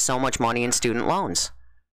they owe so much money in student loans.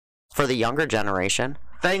 For the younger generation.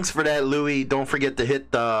 Thanks for that, Louie. Don't forget to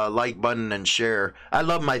hit the like button and share. I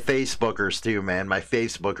love my Facebookers too, man. My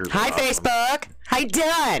Facebookers. Hi, Facebook. How you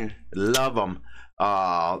doing? Love them.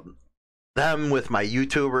 Them with my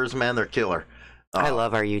YouTubers, man, they're killer. I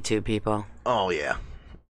love our YouTube people. Oh, yeah.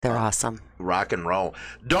 They're awesome. Rock and roll.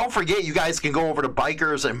 Don't forget, you guys can go over to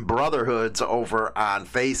Bikers and Brotherhoods over on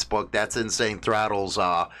Facebook. That's Insane Throttle's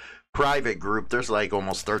private group. There's like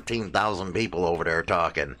almost 13,000 people over there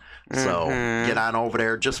talking. So get on over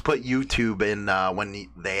there. Just put YouTube in when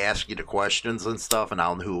they ask you the questions and stuff, and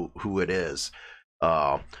I'll know who it is.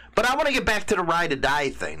 But I want to get back to the ride or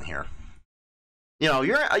die thing here. You know,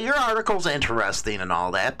 your article's interesting and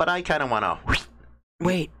all that, but I kind of want to.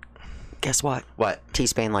 Wait, guess what? What?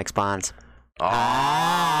 T-Spain likes Bonds. Oh.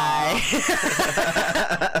 Hi.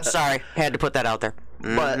 Sorry, had to put that out there.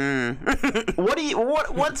 But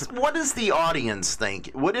what does the audience think?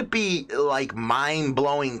 Would it be like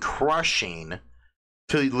mind-blowing, crushing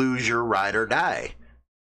to lose your ride or die?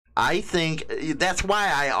 I think that's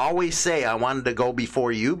why I always say I wanted to go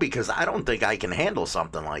before you, because I don't think I can handle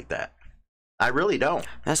something like that. I really don't.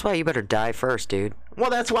 That's why you better die first, dude. Well,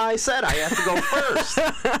 that's why I said I have to go first.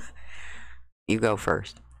 You go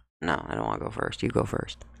first. No, I don't want to go first. You go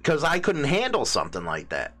first. Because I couldn't handle something like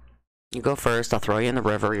that. You go first. I'll throw you in the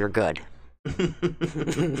river. You're good.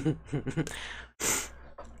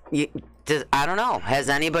 I don't know. Has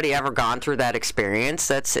anybody ever gone through that experience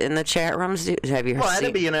that's in the chat rooms? Have you? Well,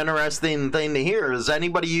 that'd be an interesting thing to hear. Has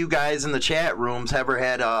anybody, you guys in the chat rooms, ever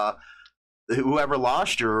had whoever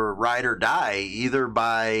lost your ride or die, either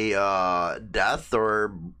by death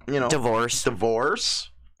or divorce?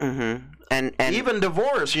 Mm-hmm. And even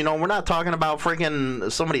divorce, we're not talking about freaking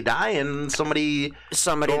somebody dying, somebody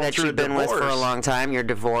that you've been with for a long time. You're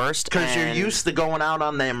divorced because you're used to going out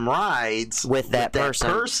on them rides with that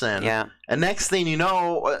person. Yeah. And next thing you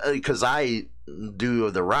know, because I do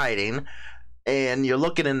the riding, and you're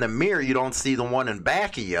looking in the mirror, you don't see the one in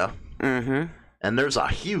back of you. Mm-hmm. And there's a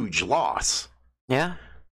huge loss. Yeah.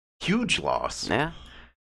 Huge loss. Yeah.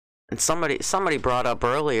 And somebody brought up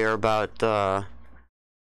earlier about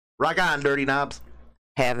rock on, Dirty Knobs.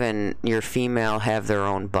 Having your female have their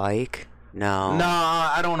own bike. No,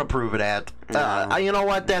 I don't approve of that. No. You know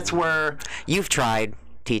what? That's where you've tried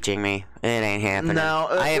teaching me. It ain't happening. No,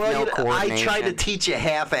 I have no coordination. I tried to teach you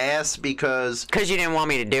half-ass because you didn't want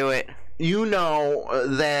me to do it. You know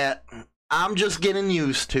that I'm just getting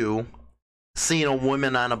used to seeing a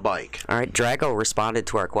woman on a bike. All right, Drago responded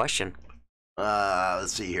to our question.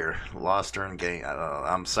 Let's see here. Lost her in game.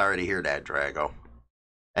 I'm sorry to hear that, Drago.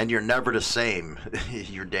 And you're never the same.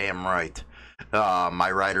 You're damn right.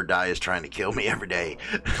 My ride or die is trying to kill me every day.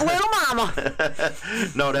 Little mama.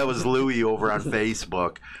 No, that was Louie over on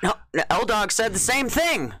Facebook. No, L-Dog said the same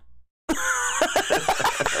thing.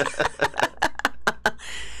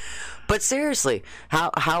 But seriously,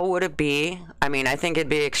 how would it be? I mean, I think it'd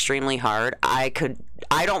be extremely hard. I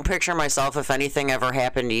don't picture myself if anything ever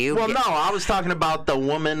happened to you. Well, no, I was talking about the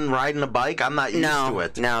woman riding a bike. I'm not used to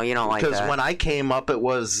it. No, you don't like that. Because when I came up, they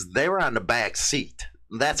were on the back seat.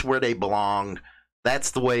 That's where they belong.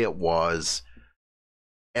 That's the way it was.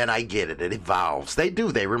 And I get it. It evolves. They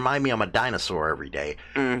do. They remind me I'm a dinosaur every day.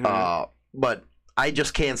 Mm-hmm. But I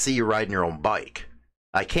just can't see you riding your own bike.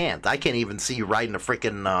 I can't. I can't even see you riding a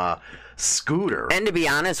freaking scooter. And to be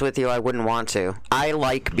honest with you, I wouldn't want to. I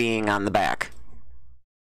like being on the back.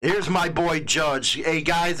 Here's my boy Judge. Hey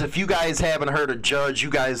guys, if you guys haven't heard of Judge, you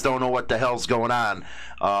guys don't know what the hell's going on.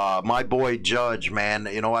 My boy Judge, man,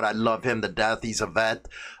 you know what? I love him to death. He's a vet.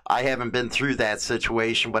 I haven't been through that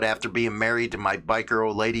situation, but after being married to my biker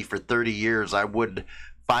old lady for 30 years, I would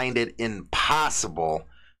find it impossible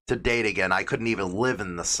to date again. I couldn't even live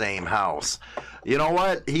in the same house. You know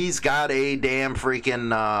what? He's got a damn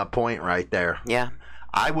freaking point right there. Yeah.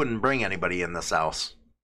 I wouldn't bring anybody in this house.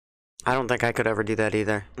 I don't think I could ever do that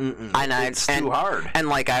either. It's too hard. And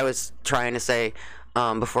like I was trying to say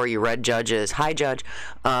before you read Judge's, hi Judge,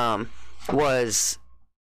 was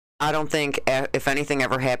I don't think if anything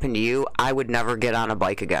ever happened to you, I would never get on a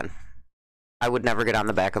bike again. I would never get on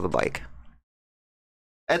the back of a bike.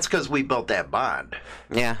 That's because we built that bond.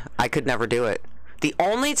 Yeah, I could never do it. The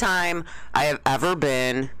only time I have ever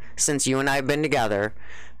been since you and I have been together,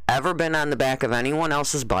 ever been on the back of anyone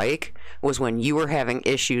else's bike was when you were having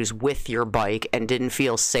issues with your bike and didn't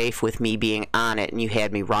feel safe with me being on it, and you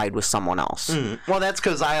had me ride with someone else. Well, that's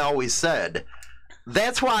because I always said,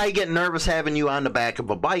 that's why I get nervous having you on the back of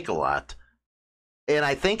a bike a lot. And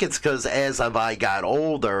I think it's because as I got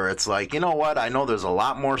older, it's like, you know what? I know there's a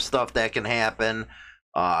lot more stuff that can happen.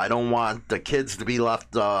 I don't want the kids to be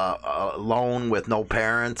left alone with no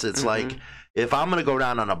parents. It's like, if I'm going to go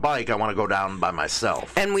down on a bike, I want to go down by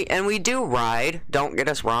myself. And we do ride. Don't get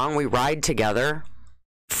us wrong. We ride together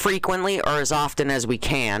frequently or as often as we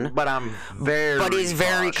can. But he's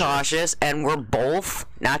very cautious, and we're both,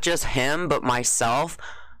 not just him, but myself,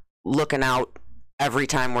 looking out every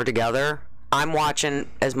time we're together. I'm watching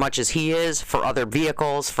as much as he is for other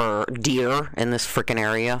vehicles, for deer in this freaking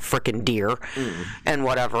area, freaking deer, and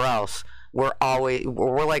whatever else. We're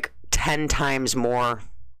like 10 times more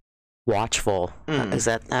watchful. Is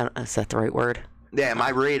that the right word? Yeah, my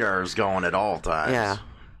radar is going at all times. Yeah.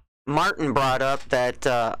 Martin brought up that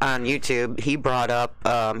on YouTube, he brought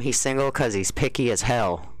up he's single because he's picky as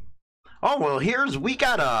hell. Oh, well, we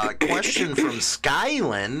got a question from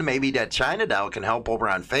Skyland. Maybe that China Doll can help over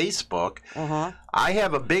on Facebook. I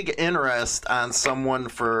have a big interest on someone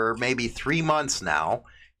for maybe 3 months now.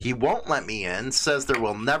 He won't let me in, says there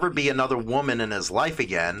will never be another woman in his life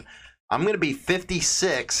again. I'm going to be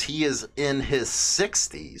 56. He is in his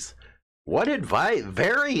 60s. What advice?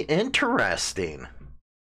 Very interesting.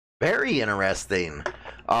 Very interesting.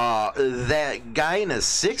 That guy in his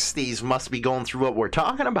 60s must be going through what we're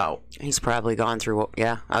talking about. He's probably gone through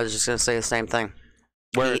yeah, I was just going to say the same thing.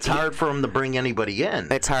 Where it's hard for him to bring anybody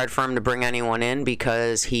in. It's hard for him to bring anyone in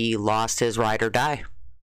because he lost his ride or die.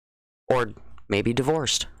 Or maybe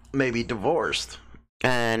divorced.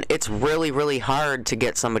 And it's really, really hard to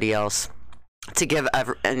get somebody else, to give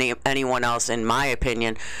anyone else, in my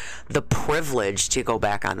opinion, the privilege to go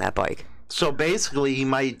back on that bike. So basically, he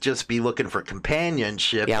might just be looking for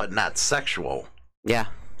companionship, but not sexual. Yeah.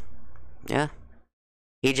 Yeah.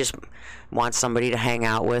 He just wants somebody to hang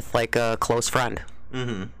out with, like a close friend.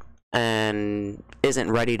 And isn't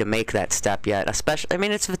ready to make that step yet. Especially, I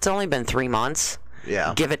mean, if it's only been 3 months.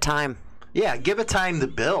 Yeah. Give it time. Yeah, give it time to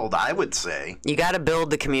build, I would say. You got to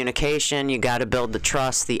build the communication. You got to build the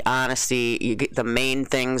trust, the honesty. The main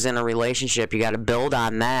things in a relationship. You got to build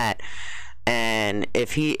on that. And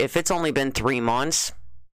if it's only been 3 months,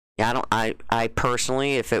 I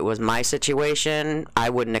personally, if it was my situation, I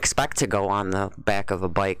wouldn't expect to go on the back of a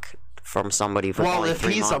bike from somebody for only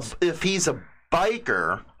 3 months. If he's a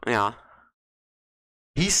biker,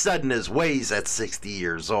 he's set in his ways at 60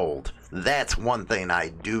 years old. That's one thing I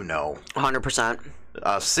do know. 100%.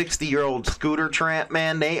 A 60-year-old scooter tramp,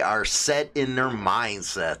 man, they are set in their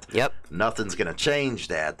mindset. Yep. Nothing's going to change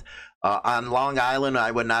that. On Long Island, I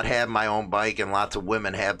would not have my own bike, and lots of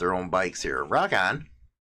women have their own bikes here. Rock on.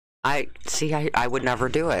 I would never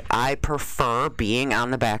do it. I prefer being on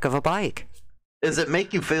the back of a bike. Does it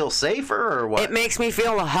make you feel safer or what? It makes me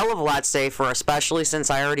feel a hell of a lot safer, especially since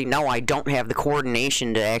I already know I don't have the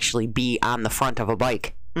coordination to actually be on the front of a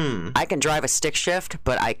bike. I can drive a stick shift,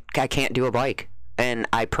 but I can't do a bike. And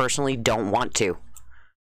I personally don't want to.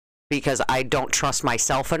 Because I don't trust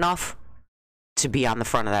myself enough to be on the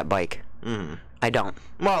front of that bike. I don't.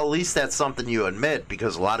 Well, at least that's something you admit,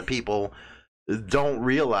 because a lot of people don't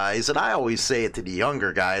realize, and I always say it to the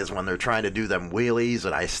younger guys when they're trying to do them wheelies,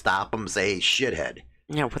 and I stop them, say, hey, shithead.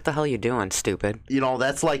 Yeah, what the hell are you doing, stupid? You know,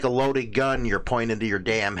 that's like a loaded gun you're pointing to your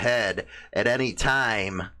damn head. At any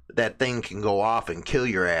time, that thing can go off and kill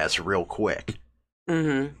your ass real quick.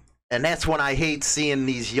 And that's when I hate seeing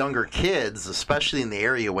these younger kids, especially in the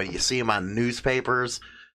area when you see them on newspapers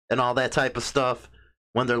and all that type of stuff,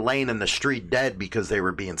 when they're laying in the street dead because they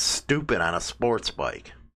were being stupid on a sports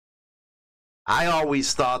bike. I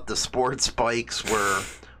always thought the sports bikes were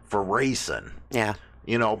for racing. Yeah.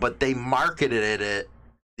 You know, but they marketed it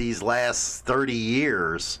these last 30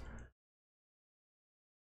 years.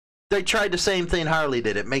 They tried the same thing Harley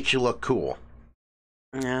did. It makes you look cool.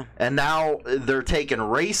 Yeah. And now they're taking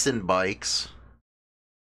racing bikes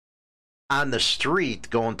on the street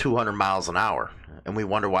going 200 miles an hour. And we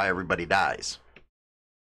wonder why everybody dies.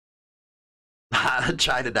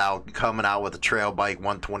 China Doll coming out with a trail bike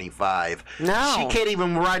 125. No. She can't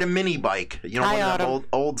even ride a mini bike. You know, one of them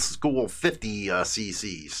old school 50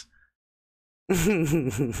 cc's.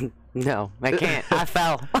 No, I can't. I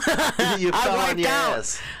fell. You fell on your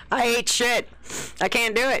ass. I ate shit. I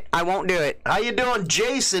can't do it. I won't do it. How you doing,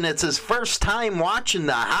 Jason? It's his first time watching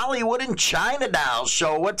the Hollywood and China Doll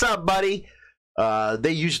show. What's up, buddy?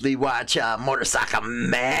 They usually watch Motorcycle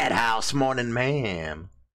Madhouse Morning Mayhem.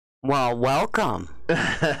 Well, welcome.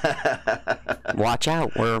 Watch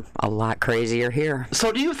out. We're a lot crazier here.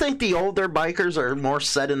 So do you think the older bikers are more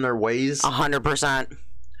set in their ways? 100%.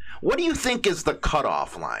 What do you think is the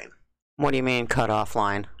cutoff line? What do you mean cutoff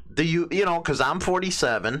line? Do you know, because I'm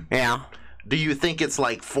 47. Yeah. Do you think it's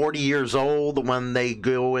like 40 years old when they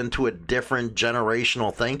go into a different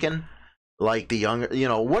generational thinking? Like the younger,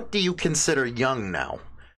 what do you consider young now?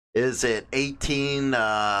 Is it 18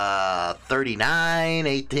 to 39,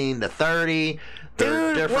 18 to 30?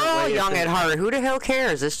 Dude, we're all young at heart. Who the hell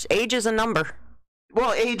cares? This age is a number.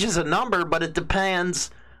 Well, age is a number, but it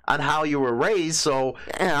depends on how you were raised. So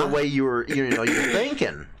the way you're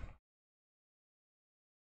thinking.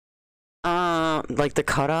 Like the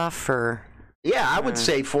cutoff for. Yeah, I would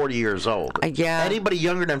say 40 years old. Yeah. Anybody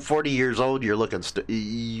younger than 40 years old, you're looking.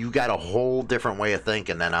 You got a whole different way of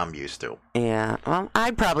thinking than I'm used to. Yeah. Well,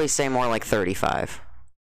 I'd probably say more like 35.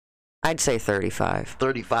 I'd say 35.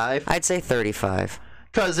 35? I'd say 35.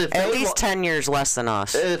 Because if at least 10 years less than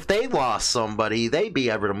us. If they lost somebody, they'd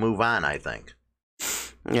be able to move on, I think.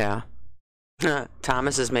 Yeah.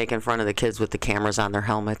 Thomas is making fun of the kids with the cameras on their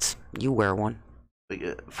helmets. You wear one.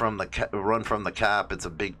 Run from the cop, it's a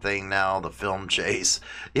big thing now. The film chase,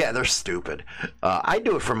 yeah, they're stupid. I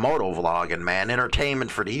do it for moto vlogging, man. Entertainment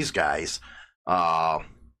for these guys. Let's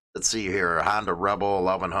see here, Honda Rebel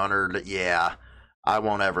 1100. Yeah, I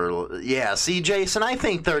won't ever. Yeah, see, Jason, I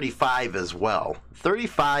think 35 as well.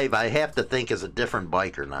 35, I have to think, is a different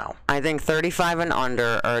biker now. I think 35 and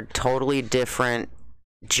under are totally different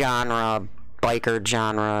biker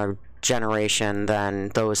genre generation than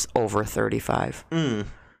those over 35.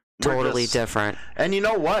 Totally different. And you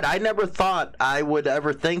know what? I never thought I would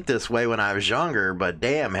ever think this way when I was younger, but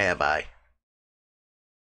damn, have I.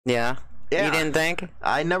 Yeah? You didn't think?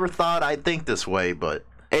 I never thought I'd think this way, but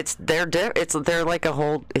they're like a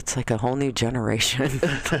whole new generation.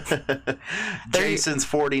 Jason's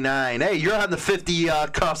 49. Hey, you're on the 50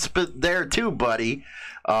 cusp there too, buddy.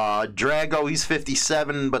 Drago, he's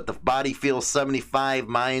 57, but the body feels 75.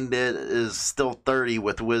 Mind is still 30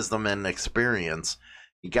 with wisdom and experience.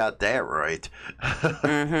 You got that right.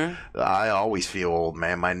 Mm-hmm. I always feel old,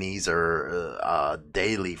 man. My knees are a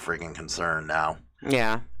daily freaking concern now.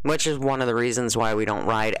 Yeah, which is one of the reasons why we don't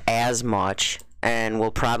ride as much. And we'll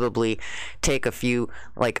probably take a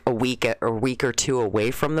week or two away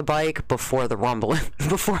from the bike before the rumble.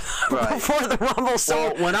 before the rumble.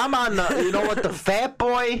 So when I'm on the Fat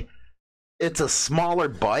Boy, it's a smaller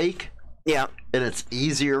bike. Yeah. And it's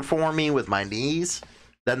easier for me with my knees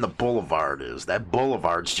than the Boulevard is. That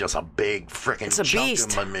Boulevard's just a big freaking chunk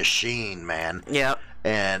of a machine, man. Yeah.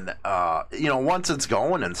 And, once it's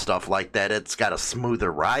going and stuff like that, it's got a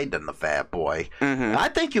smoother ride than the Fat Boy. Mm-hmm. I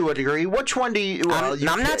think you would agree. Which one do you... I'm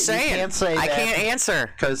not saying. You can't say I that can't answer.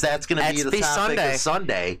 Because that's going to be the topic of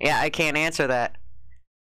Sunday. Yeah, I can't answer that.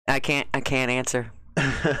 I can't answer.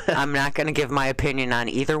 I'm not going to give my opinion on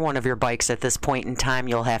either one of your bikes at this point in time.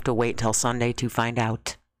 You'll have to wait till Sunday to find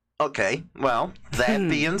out. Okay, well, that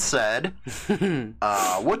being said,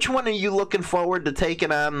 which one are you looking forward to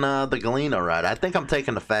taking on the Galena ride? I think I'm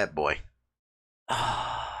taking the Fat Boy.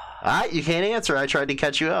 You can't answer. I tried to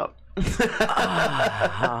catch you up.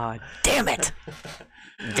 Damn it.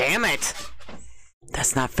 Damn it.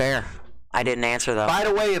 That's not fair. I didn't answer, though. By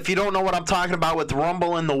the way, if you don't know what I'm talking about with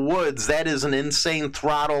Rumble in the Woods, that is an Insane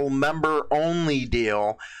Throttle member-only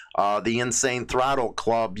deal. The Insane Throttle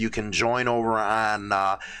Club, you can join over on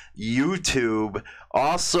YouTube.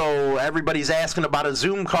 Also, everybody's asking about a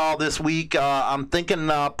Zoom call this week. I'm thinking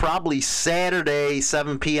probably Saturday,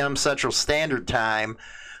 7 p.m. Central Standard Time,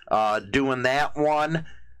 doing that one.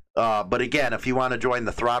 But again, if you want to join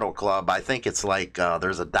the Throttle Club, I think it's like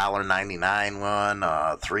there's a $1.99 one,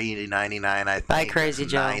 $3.99 I think. Bye, Crazy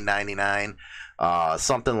Joe. $9.99.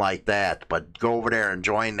 Something like that, but go over there and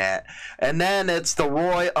join that. And then it's the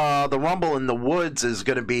Rumble in the Woods is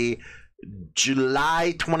going to be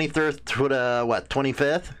July 23rd to the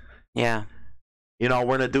 25th. Yeah. We're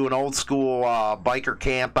going to do an old school biker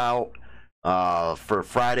camp out for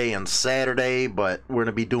Friday and Saturday, but we're going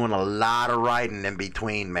to be doing a lot of riding in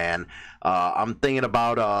between, man. I'm thinking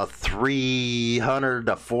about 300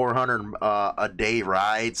 to 400 a day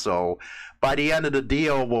ride, so by the end of the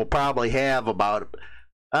deal, we'll probably have about,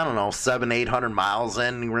 700-800 miles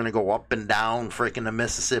in. We're going to go up and down freaking the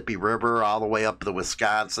Mississippi River all the way up to the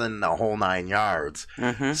Wisconsin, the whole 9 yards.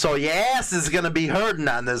 Mm-hmm. So your ass is going to be hurting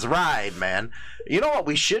on this ride, man. You know what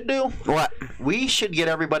we should do? What? We should get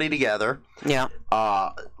everybody together. Yeah.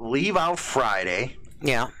 Leave out Friday.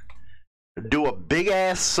 Yeah. Do a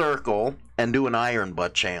big-ass circle and do an Iron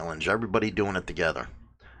Butt challenge. Everybody doing it together.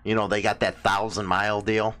 They got that 1,000-mile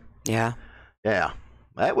deal. Yeah. Yeah.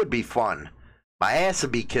 That would be fun. My ass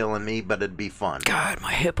would be killing me, but it'd be fun. God,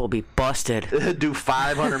 my hip will be busted. Do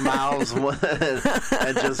 500 miles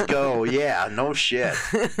and just go. Yeah, no shit.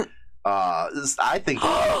 I think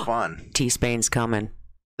it'd be fun. T-Spain's coming.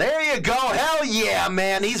 There you go. Hell yeah,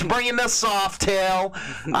 man. He's bringing the soft tail.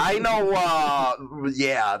 I know.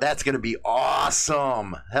 Yeah, that's going to be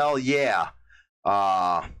awesome. Hell yeah.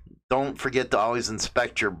 Don't forget to always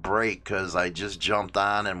inspect your brake, because I just jumped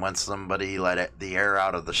on, and when somebody let the air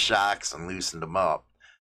out of the shocks and loosened them up.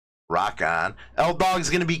 Rock on. L-Dog's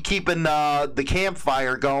going to be keeping the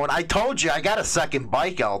campfire going. I told you, I got a second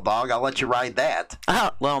bike, L-Dog. I'll let you ride that.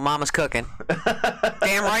 Oh, little mama's cooking.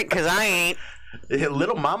 Damn right, because I ain't.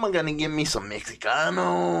 Little mama gonna give me some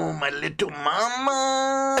Mexicano, my little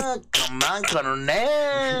mama. Come on, Colonel.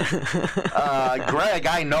 Greg,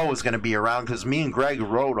 I know, is gonna be around because me and Greg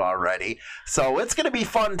rode already. So it's gonna be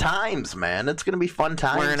fun times, man. It's gonna be fun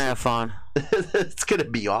times. We're gonna have fun. It's gonna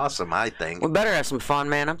be awesome, I think. We better have some fun,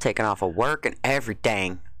 man. I'm taking off of work and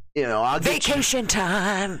everything. You know, I'll vacation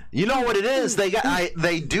time. You know what it is?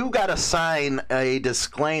 They do gotta sign a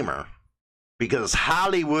disclaimer. Because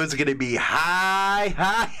Hollywood's going to be high.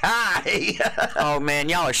 Oh, man,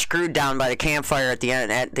 y'all are screwed down by the campfire at the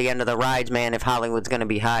end of the rides, man. If Hollywood's going to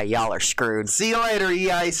be high, y'all are screwed. See you later,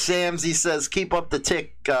 EI Sams. He says, keep up the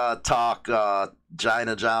talk,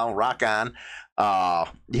 Gina Jow. Rock on.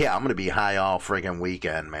 Yeah, I'm going to be high all friggin'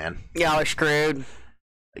 weekend, man. Y'all are screwed.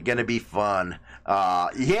 Going to be fun.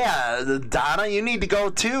 Yeah, Donna, you need to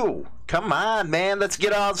go too. Come on, man. Let's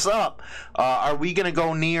get us up. Are we going to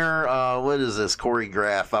go near, what is this,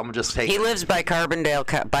 choreograph? I'm just taking... He lives by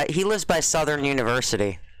Carbondale. He lives by Southern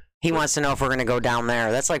University. He wants to know if we're going to go down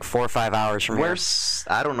there. That's like 4 or 5 hours from here.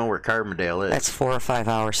 I don't know where Carbondale is. That's 4 or 5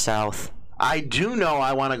 hours south. I do know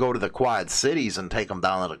I want to go to the Quad Cities and take them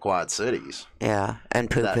down to the Quad Cities. Yeah, and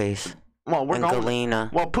Poopies. Well, we're going... Galena.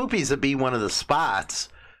 Well, Poopies would be one of the spots,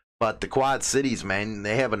 but the Quad Cities, man,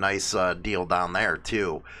 they have a nice deal down there,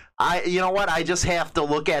 too. You know what? I just have to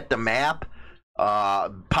look at the map.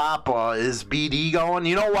 Papa, is BD going?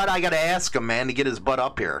 You know what? I got to ask him, man, to get his butt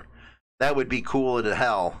up here. That would be cool as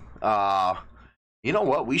hell. You know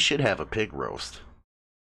what? We should have a pig roast.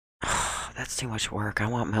 That's too much work. I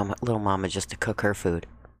want little mama just to cook her food.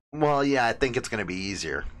 Well, yeah, I think it's going to be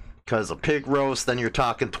easier. Because a pig roast, then you're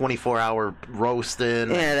talking 24-hour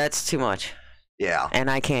roasting. Yeah, that's too much. Yeah.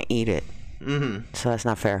 And I can't eat it. Mm-hmm. So that's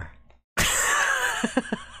not fair.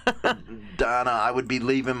 Donna, I would be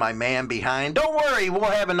leaving my man behind. Don't worry, we'll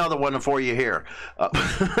have another one for you here.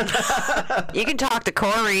 You can talk to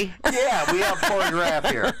Corey. Yeah, we have choreograph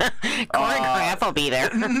here. Choreograph will be there.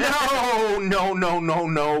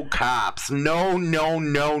 No, cops. No.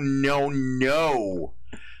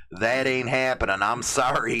 That ain't happening. I'm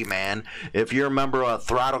sorry, man. If you're a member of a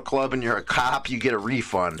throttle club and you're a cop, you get a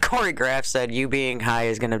refund. Choreograph said you being high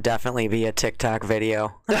is going to definitely be a TikTok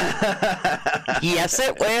video. Yes,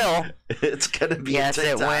 it will. It's going to be a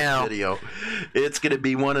TikTok video. It's going to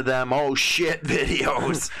be one of them oh shit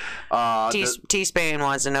videos. T-Spain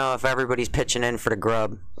wants to know if everybody's pitching in for the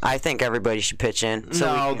grub. I think everybody should pitch in.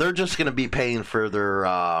 So they're just going to be paying for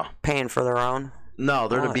their... paying for their own? No,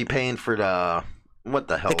 they're going to be paying for the... What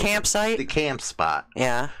the hell? The campsite? The camp spot.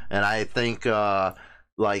 Yeah. And I think,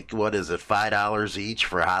 like, what is it, $5 each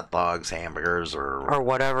for hot dogs, hamburgers, or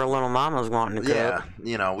whatever little mama's wanting to cook. Yeah,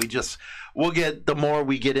 you know, we'll get, the more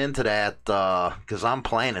we get into that, because I'm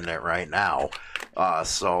planning it right now.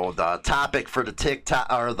 So the topic for the TikTok,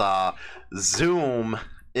 or the Zoom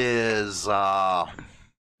is, I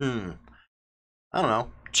don't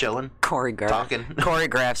know, chilling.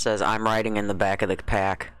 Choreograph says, I'm riding in the back of the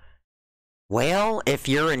pack. Well, if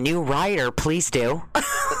you're a new rider, please do.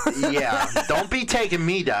 Yeah, don't be taking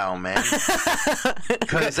me down, man.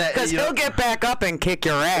 Because he'll get back up and kick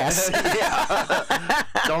your ass. Yeah,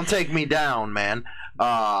 don't take me down, man.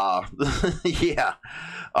 Yeah.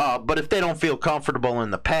 But if they don't feel comfortable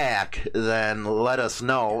in the pack, then let us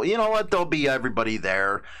know. You know what? There'll be everybody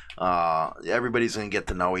there. Everybody's going to get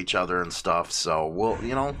to know each other and stuff. So we'll,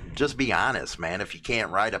 just be honest, man. If you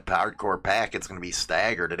can't ride a hardcore pack, it's going to be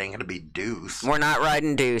staggered. It ain't going to be deuce. We're not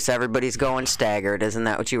riding deuce. Everybody's going staggered. Isn't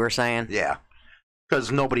that what you were saying? Yeah.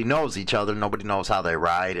 Because nobody knows each other. Nobody knows how they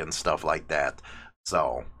ride and stuff like that.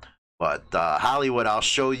 So... But Hollywood, I'll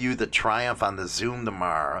show you the Triumph on the Zoom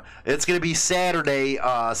tomorrow. It's going to be Saturday,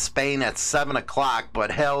 Spain at 7 o'clock, but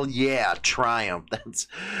hell yeah, Triumph. That's,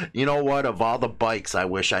 you know what? Of all the bikes I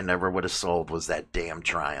wish I never would have sold was that damn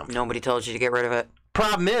Triumph. Nobody told you to get rid of it?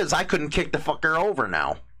 Problem is, I couldn't kick the fucker over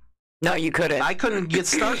now. No, you couldn't. I couldn't get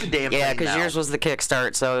started the damn thing. Yeah, because yours was the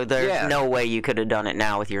kickstart, so there's no way you could have done it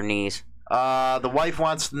now with your knees. The wife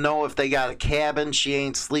wants to know if they got a cabin. She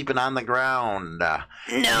ain't sleeping on the ground.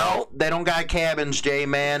 No, they don't got cabins,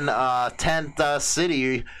 J-Man. Tent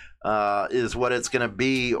city is what it's going to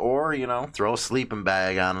be. Or, throw a sleeping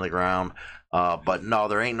bag on the ground. But no,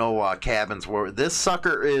 there ain't no cabins. Where this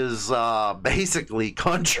sucker is basically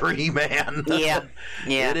country, man. Yeah.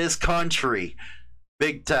 It is country.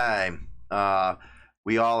 Big time.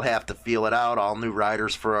 We all have to feel it out. All new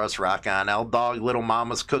riders for us. Rock on. L-Dog, Little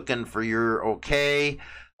Mama's cooking for your okay.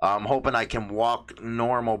 I'm hoping I can walk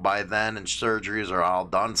normal by then and surgeries are all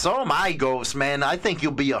done. So am I, Ghost, man. I think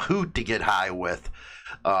you'll be a hoot to get high with.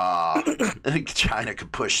 China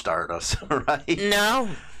could push start us, right? No.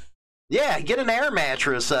 Yeah, get an air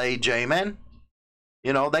mattress, AJ, man.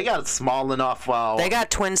 They got it small enough. They got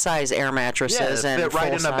twin-size air mattresses and fit right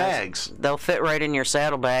in the full-size. bags. They'll fit right in your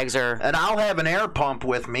saddlebags. And I'll have an air pump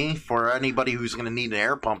with me for anybody who's going to need an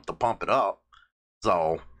air pump to pump it up.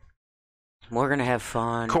 So we're going to have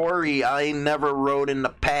fun. Corey, I never rode in the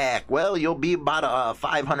pack. Well, you'll be about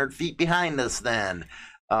 500 feet behind us then.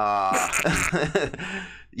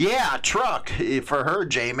 Yeah, truck for her,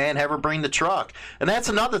 J-Man. Have her bring the truck. And that's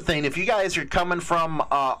another thing. If you guys are coming from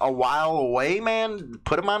a while away, man,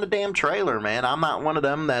 put them on the damn trailer, man. I'm not one of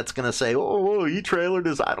them that's going to say, oh, you trailered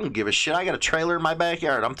this. I don't give a shit. I got a trailer in my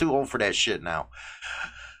backyard. I'm too old for that shit now.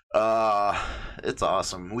 It's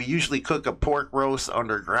awesome. We usually cook a pork roast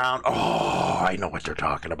underground. Oh, I know what they're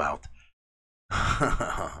talking about.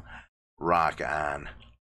 Rock on.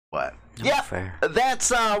 What? Yeah,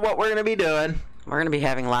 that's what we're going to be doing. We're going to be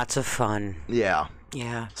having lots of fun. Yeah.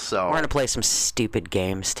 Yeah. So we're going to play some stupid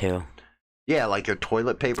games, too. Yeah, like a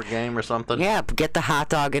toilet paper game or something? Yeah, get the hot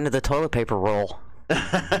dog into the toilet paper roll. Can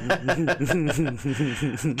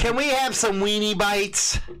we have some weenie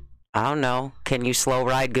bites? I don't know. Can you slow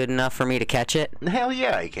ride good enough for me to catch it? Hell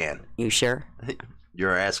yeah, I can. You sure?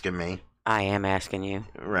 You're asking me. I am asking you.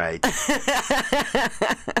 Right.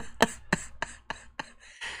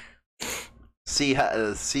 See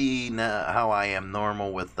how I am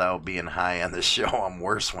normal without being high on the show. I'm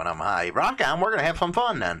worse when I'm high. Rock on, we're going to have some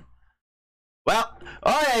fun then. Well,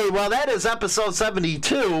 okay, that is episode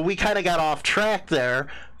 72. We kind of got off track there.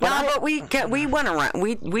 But we went around.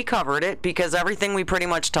 We covered it because everything we pretty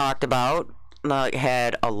much talked about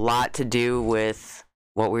had a lot to do with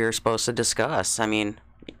what we were supposed to discuss. I mean,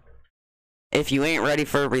 if you ain't ready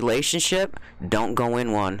for a relationship, don't go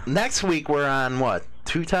in one. Next week we're on what?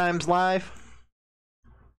 2 times live?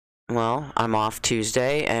 Well, I'm off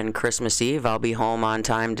Tuesday and Christmas Eve. I'll be home on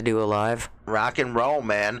time to do a live. Rock and roll,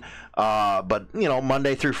 man. But,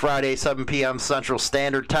 Monday through Friday, 7 p.m. Central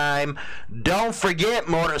Standard Time. Don't forget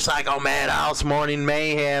Motorcycle Madhouse Morning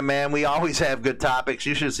Mayhem, man. We always have good topics.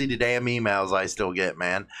 You should see the damn emails I still get,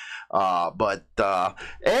 man.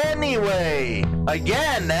 Anyway,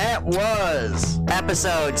 again, that was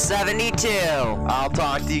episode 72. I'll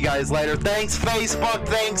talk to you guys later. Thanks, Facebook.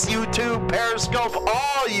 Thanks, YouTube, Periscope,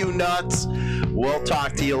 all you nuts. We'll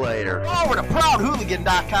talk to you later. Go over to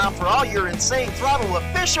ProudHooligan.com for all your Insane Throttle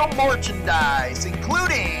official merchandise,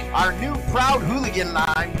 including our new Proud Hooligan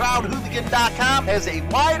line. ProudHooligan.com has a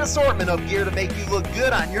wide assortment of gear to make you look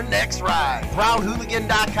good on your next ride.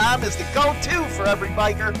 ProudHooligan.com is the go-to for every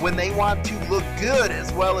biker when they want to look good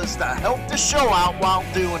as well as to help the show out while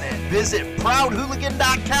doing it. Visit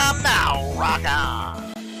ProudHooligan.com now. Rock on.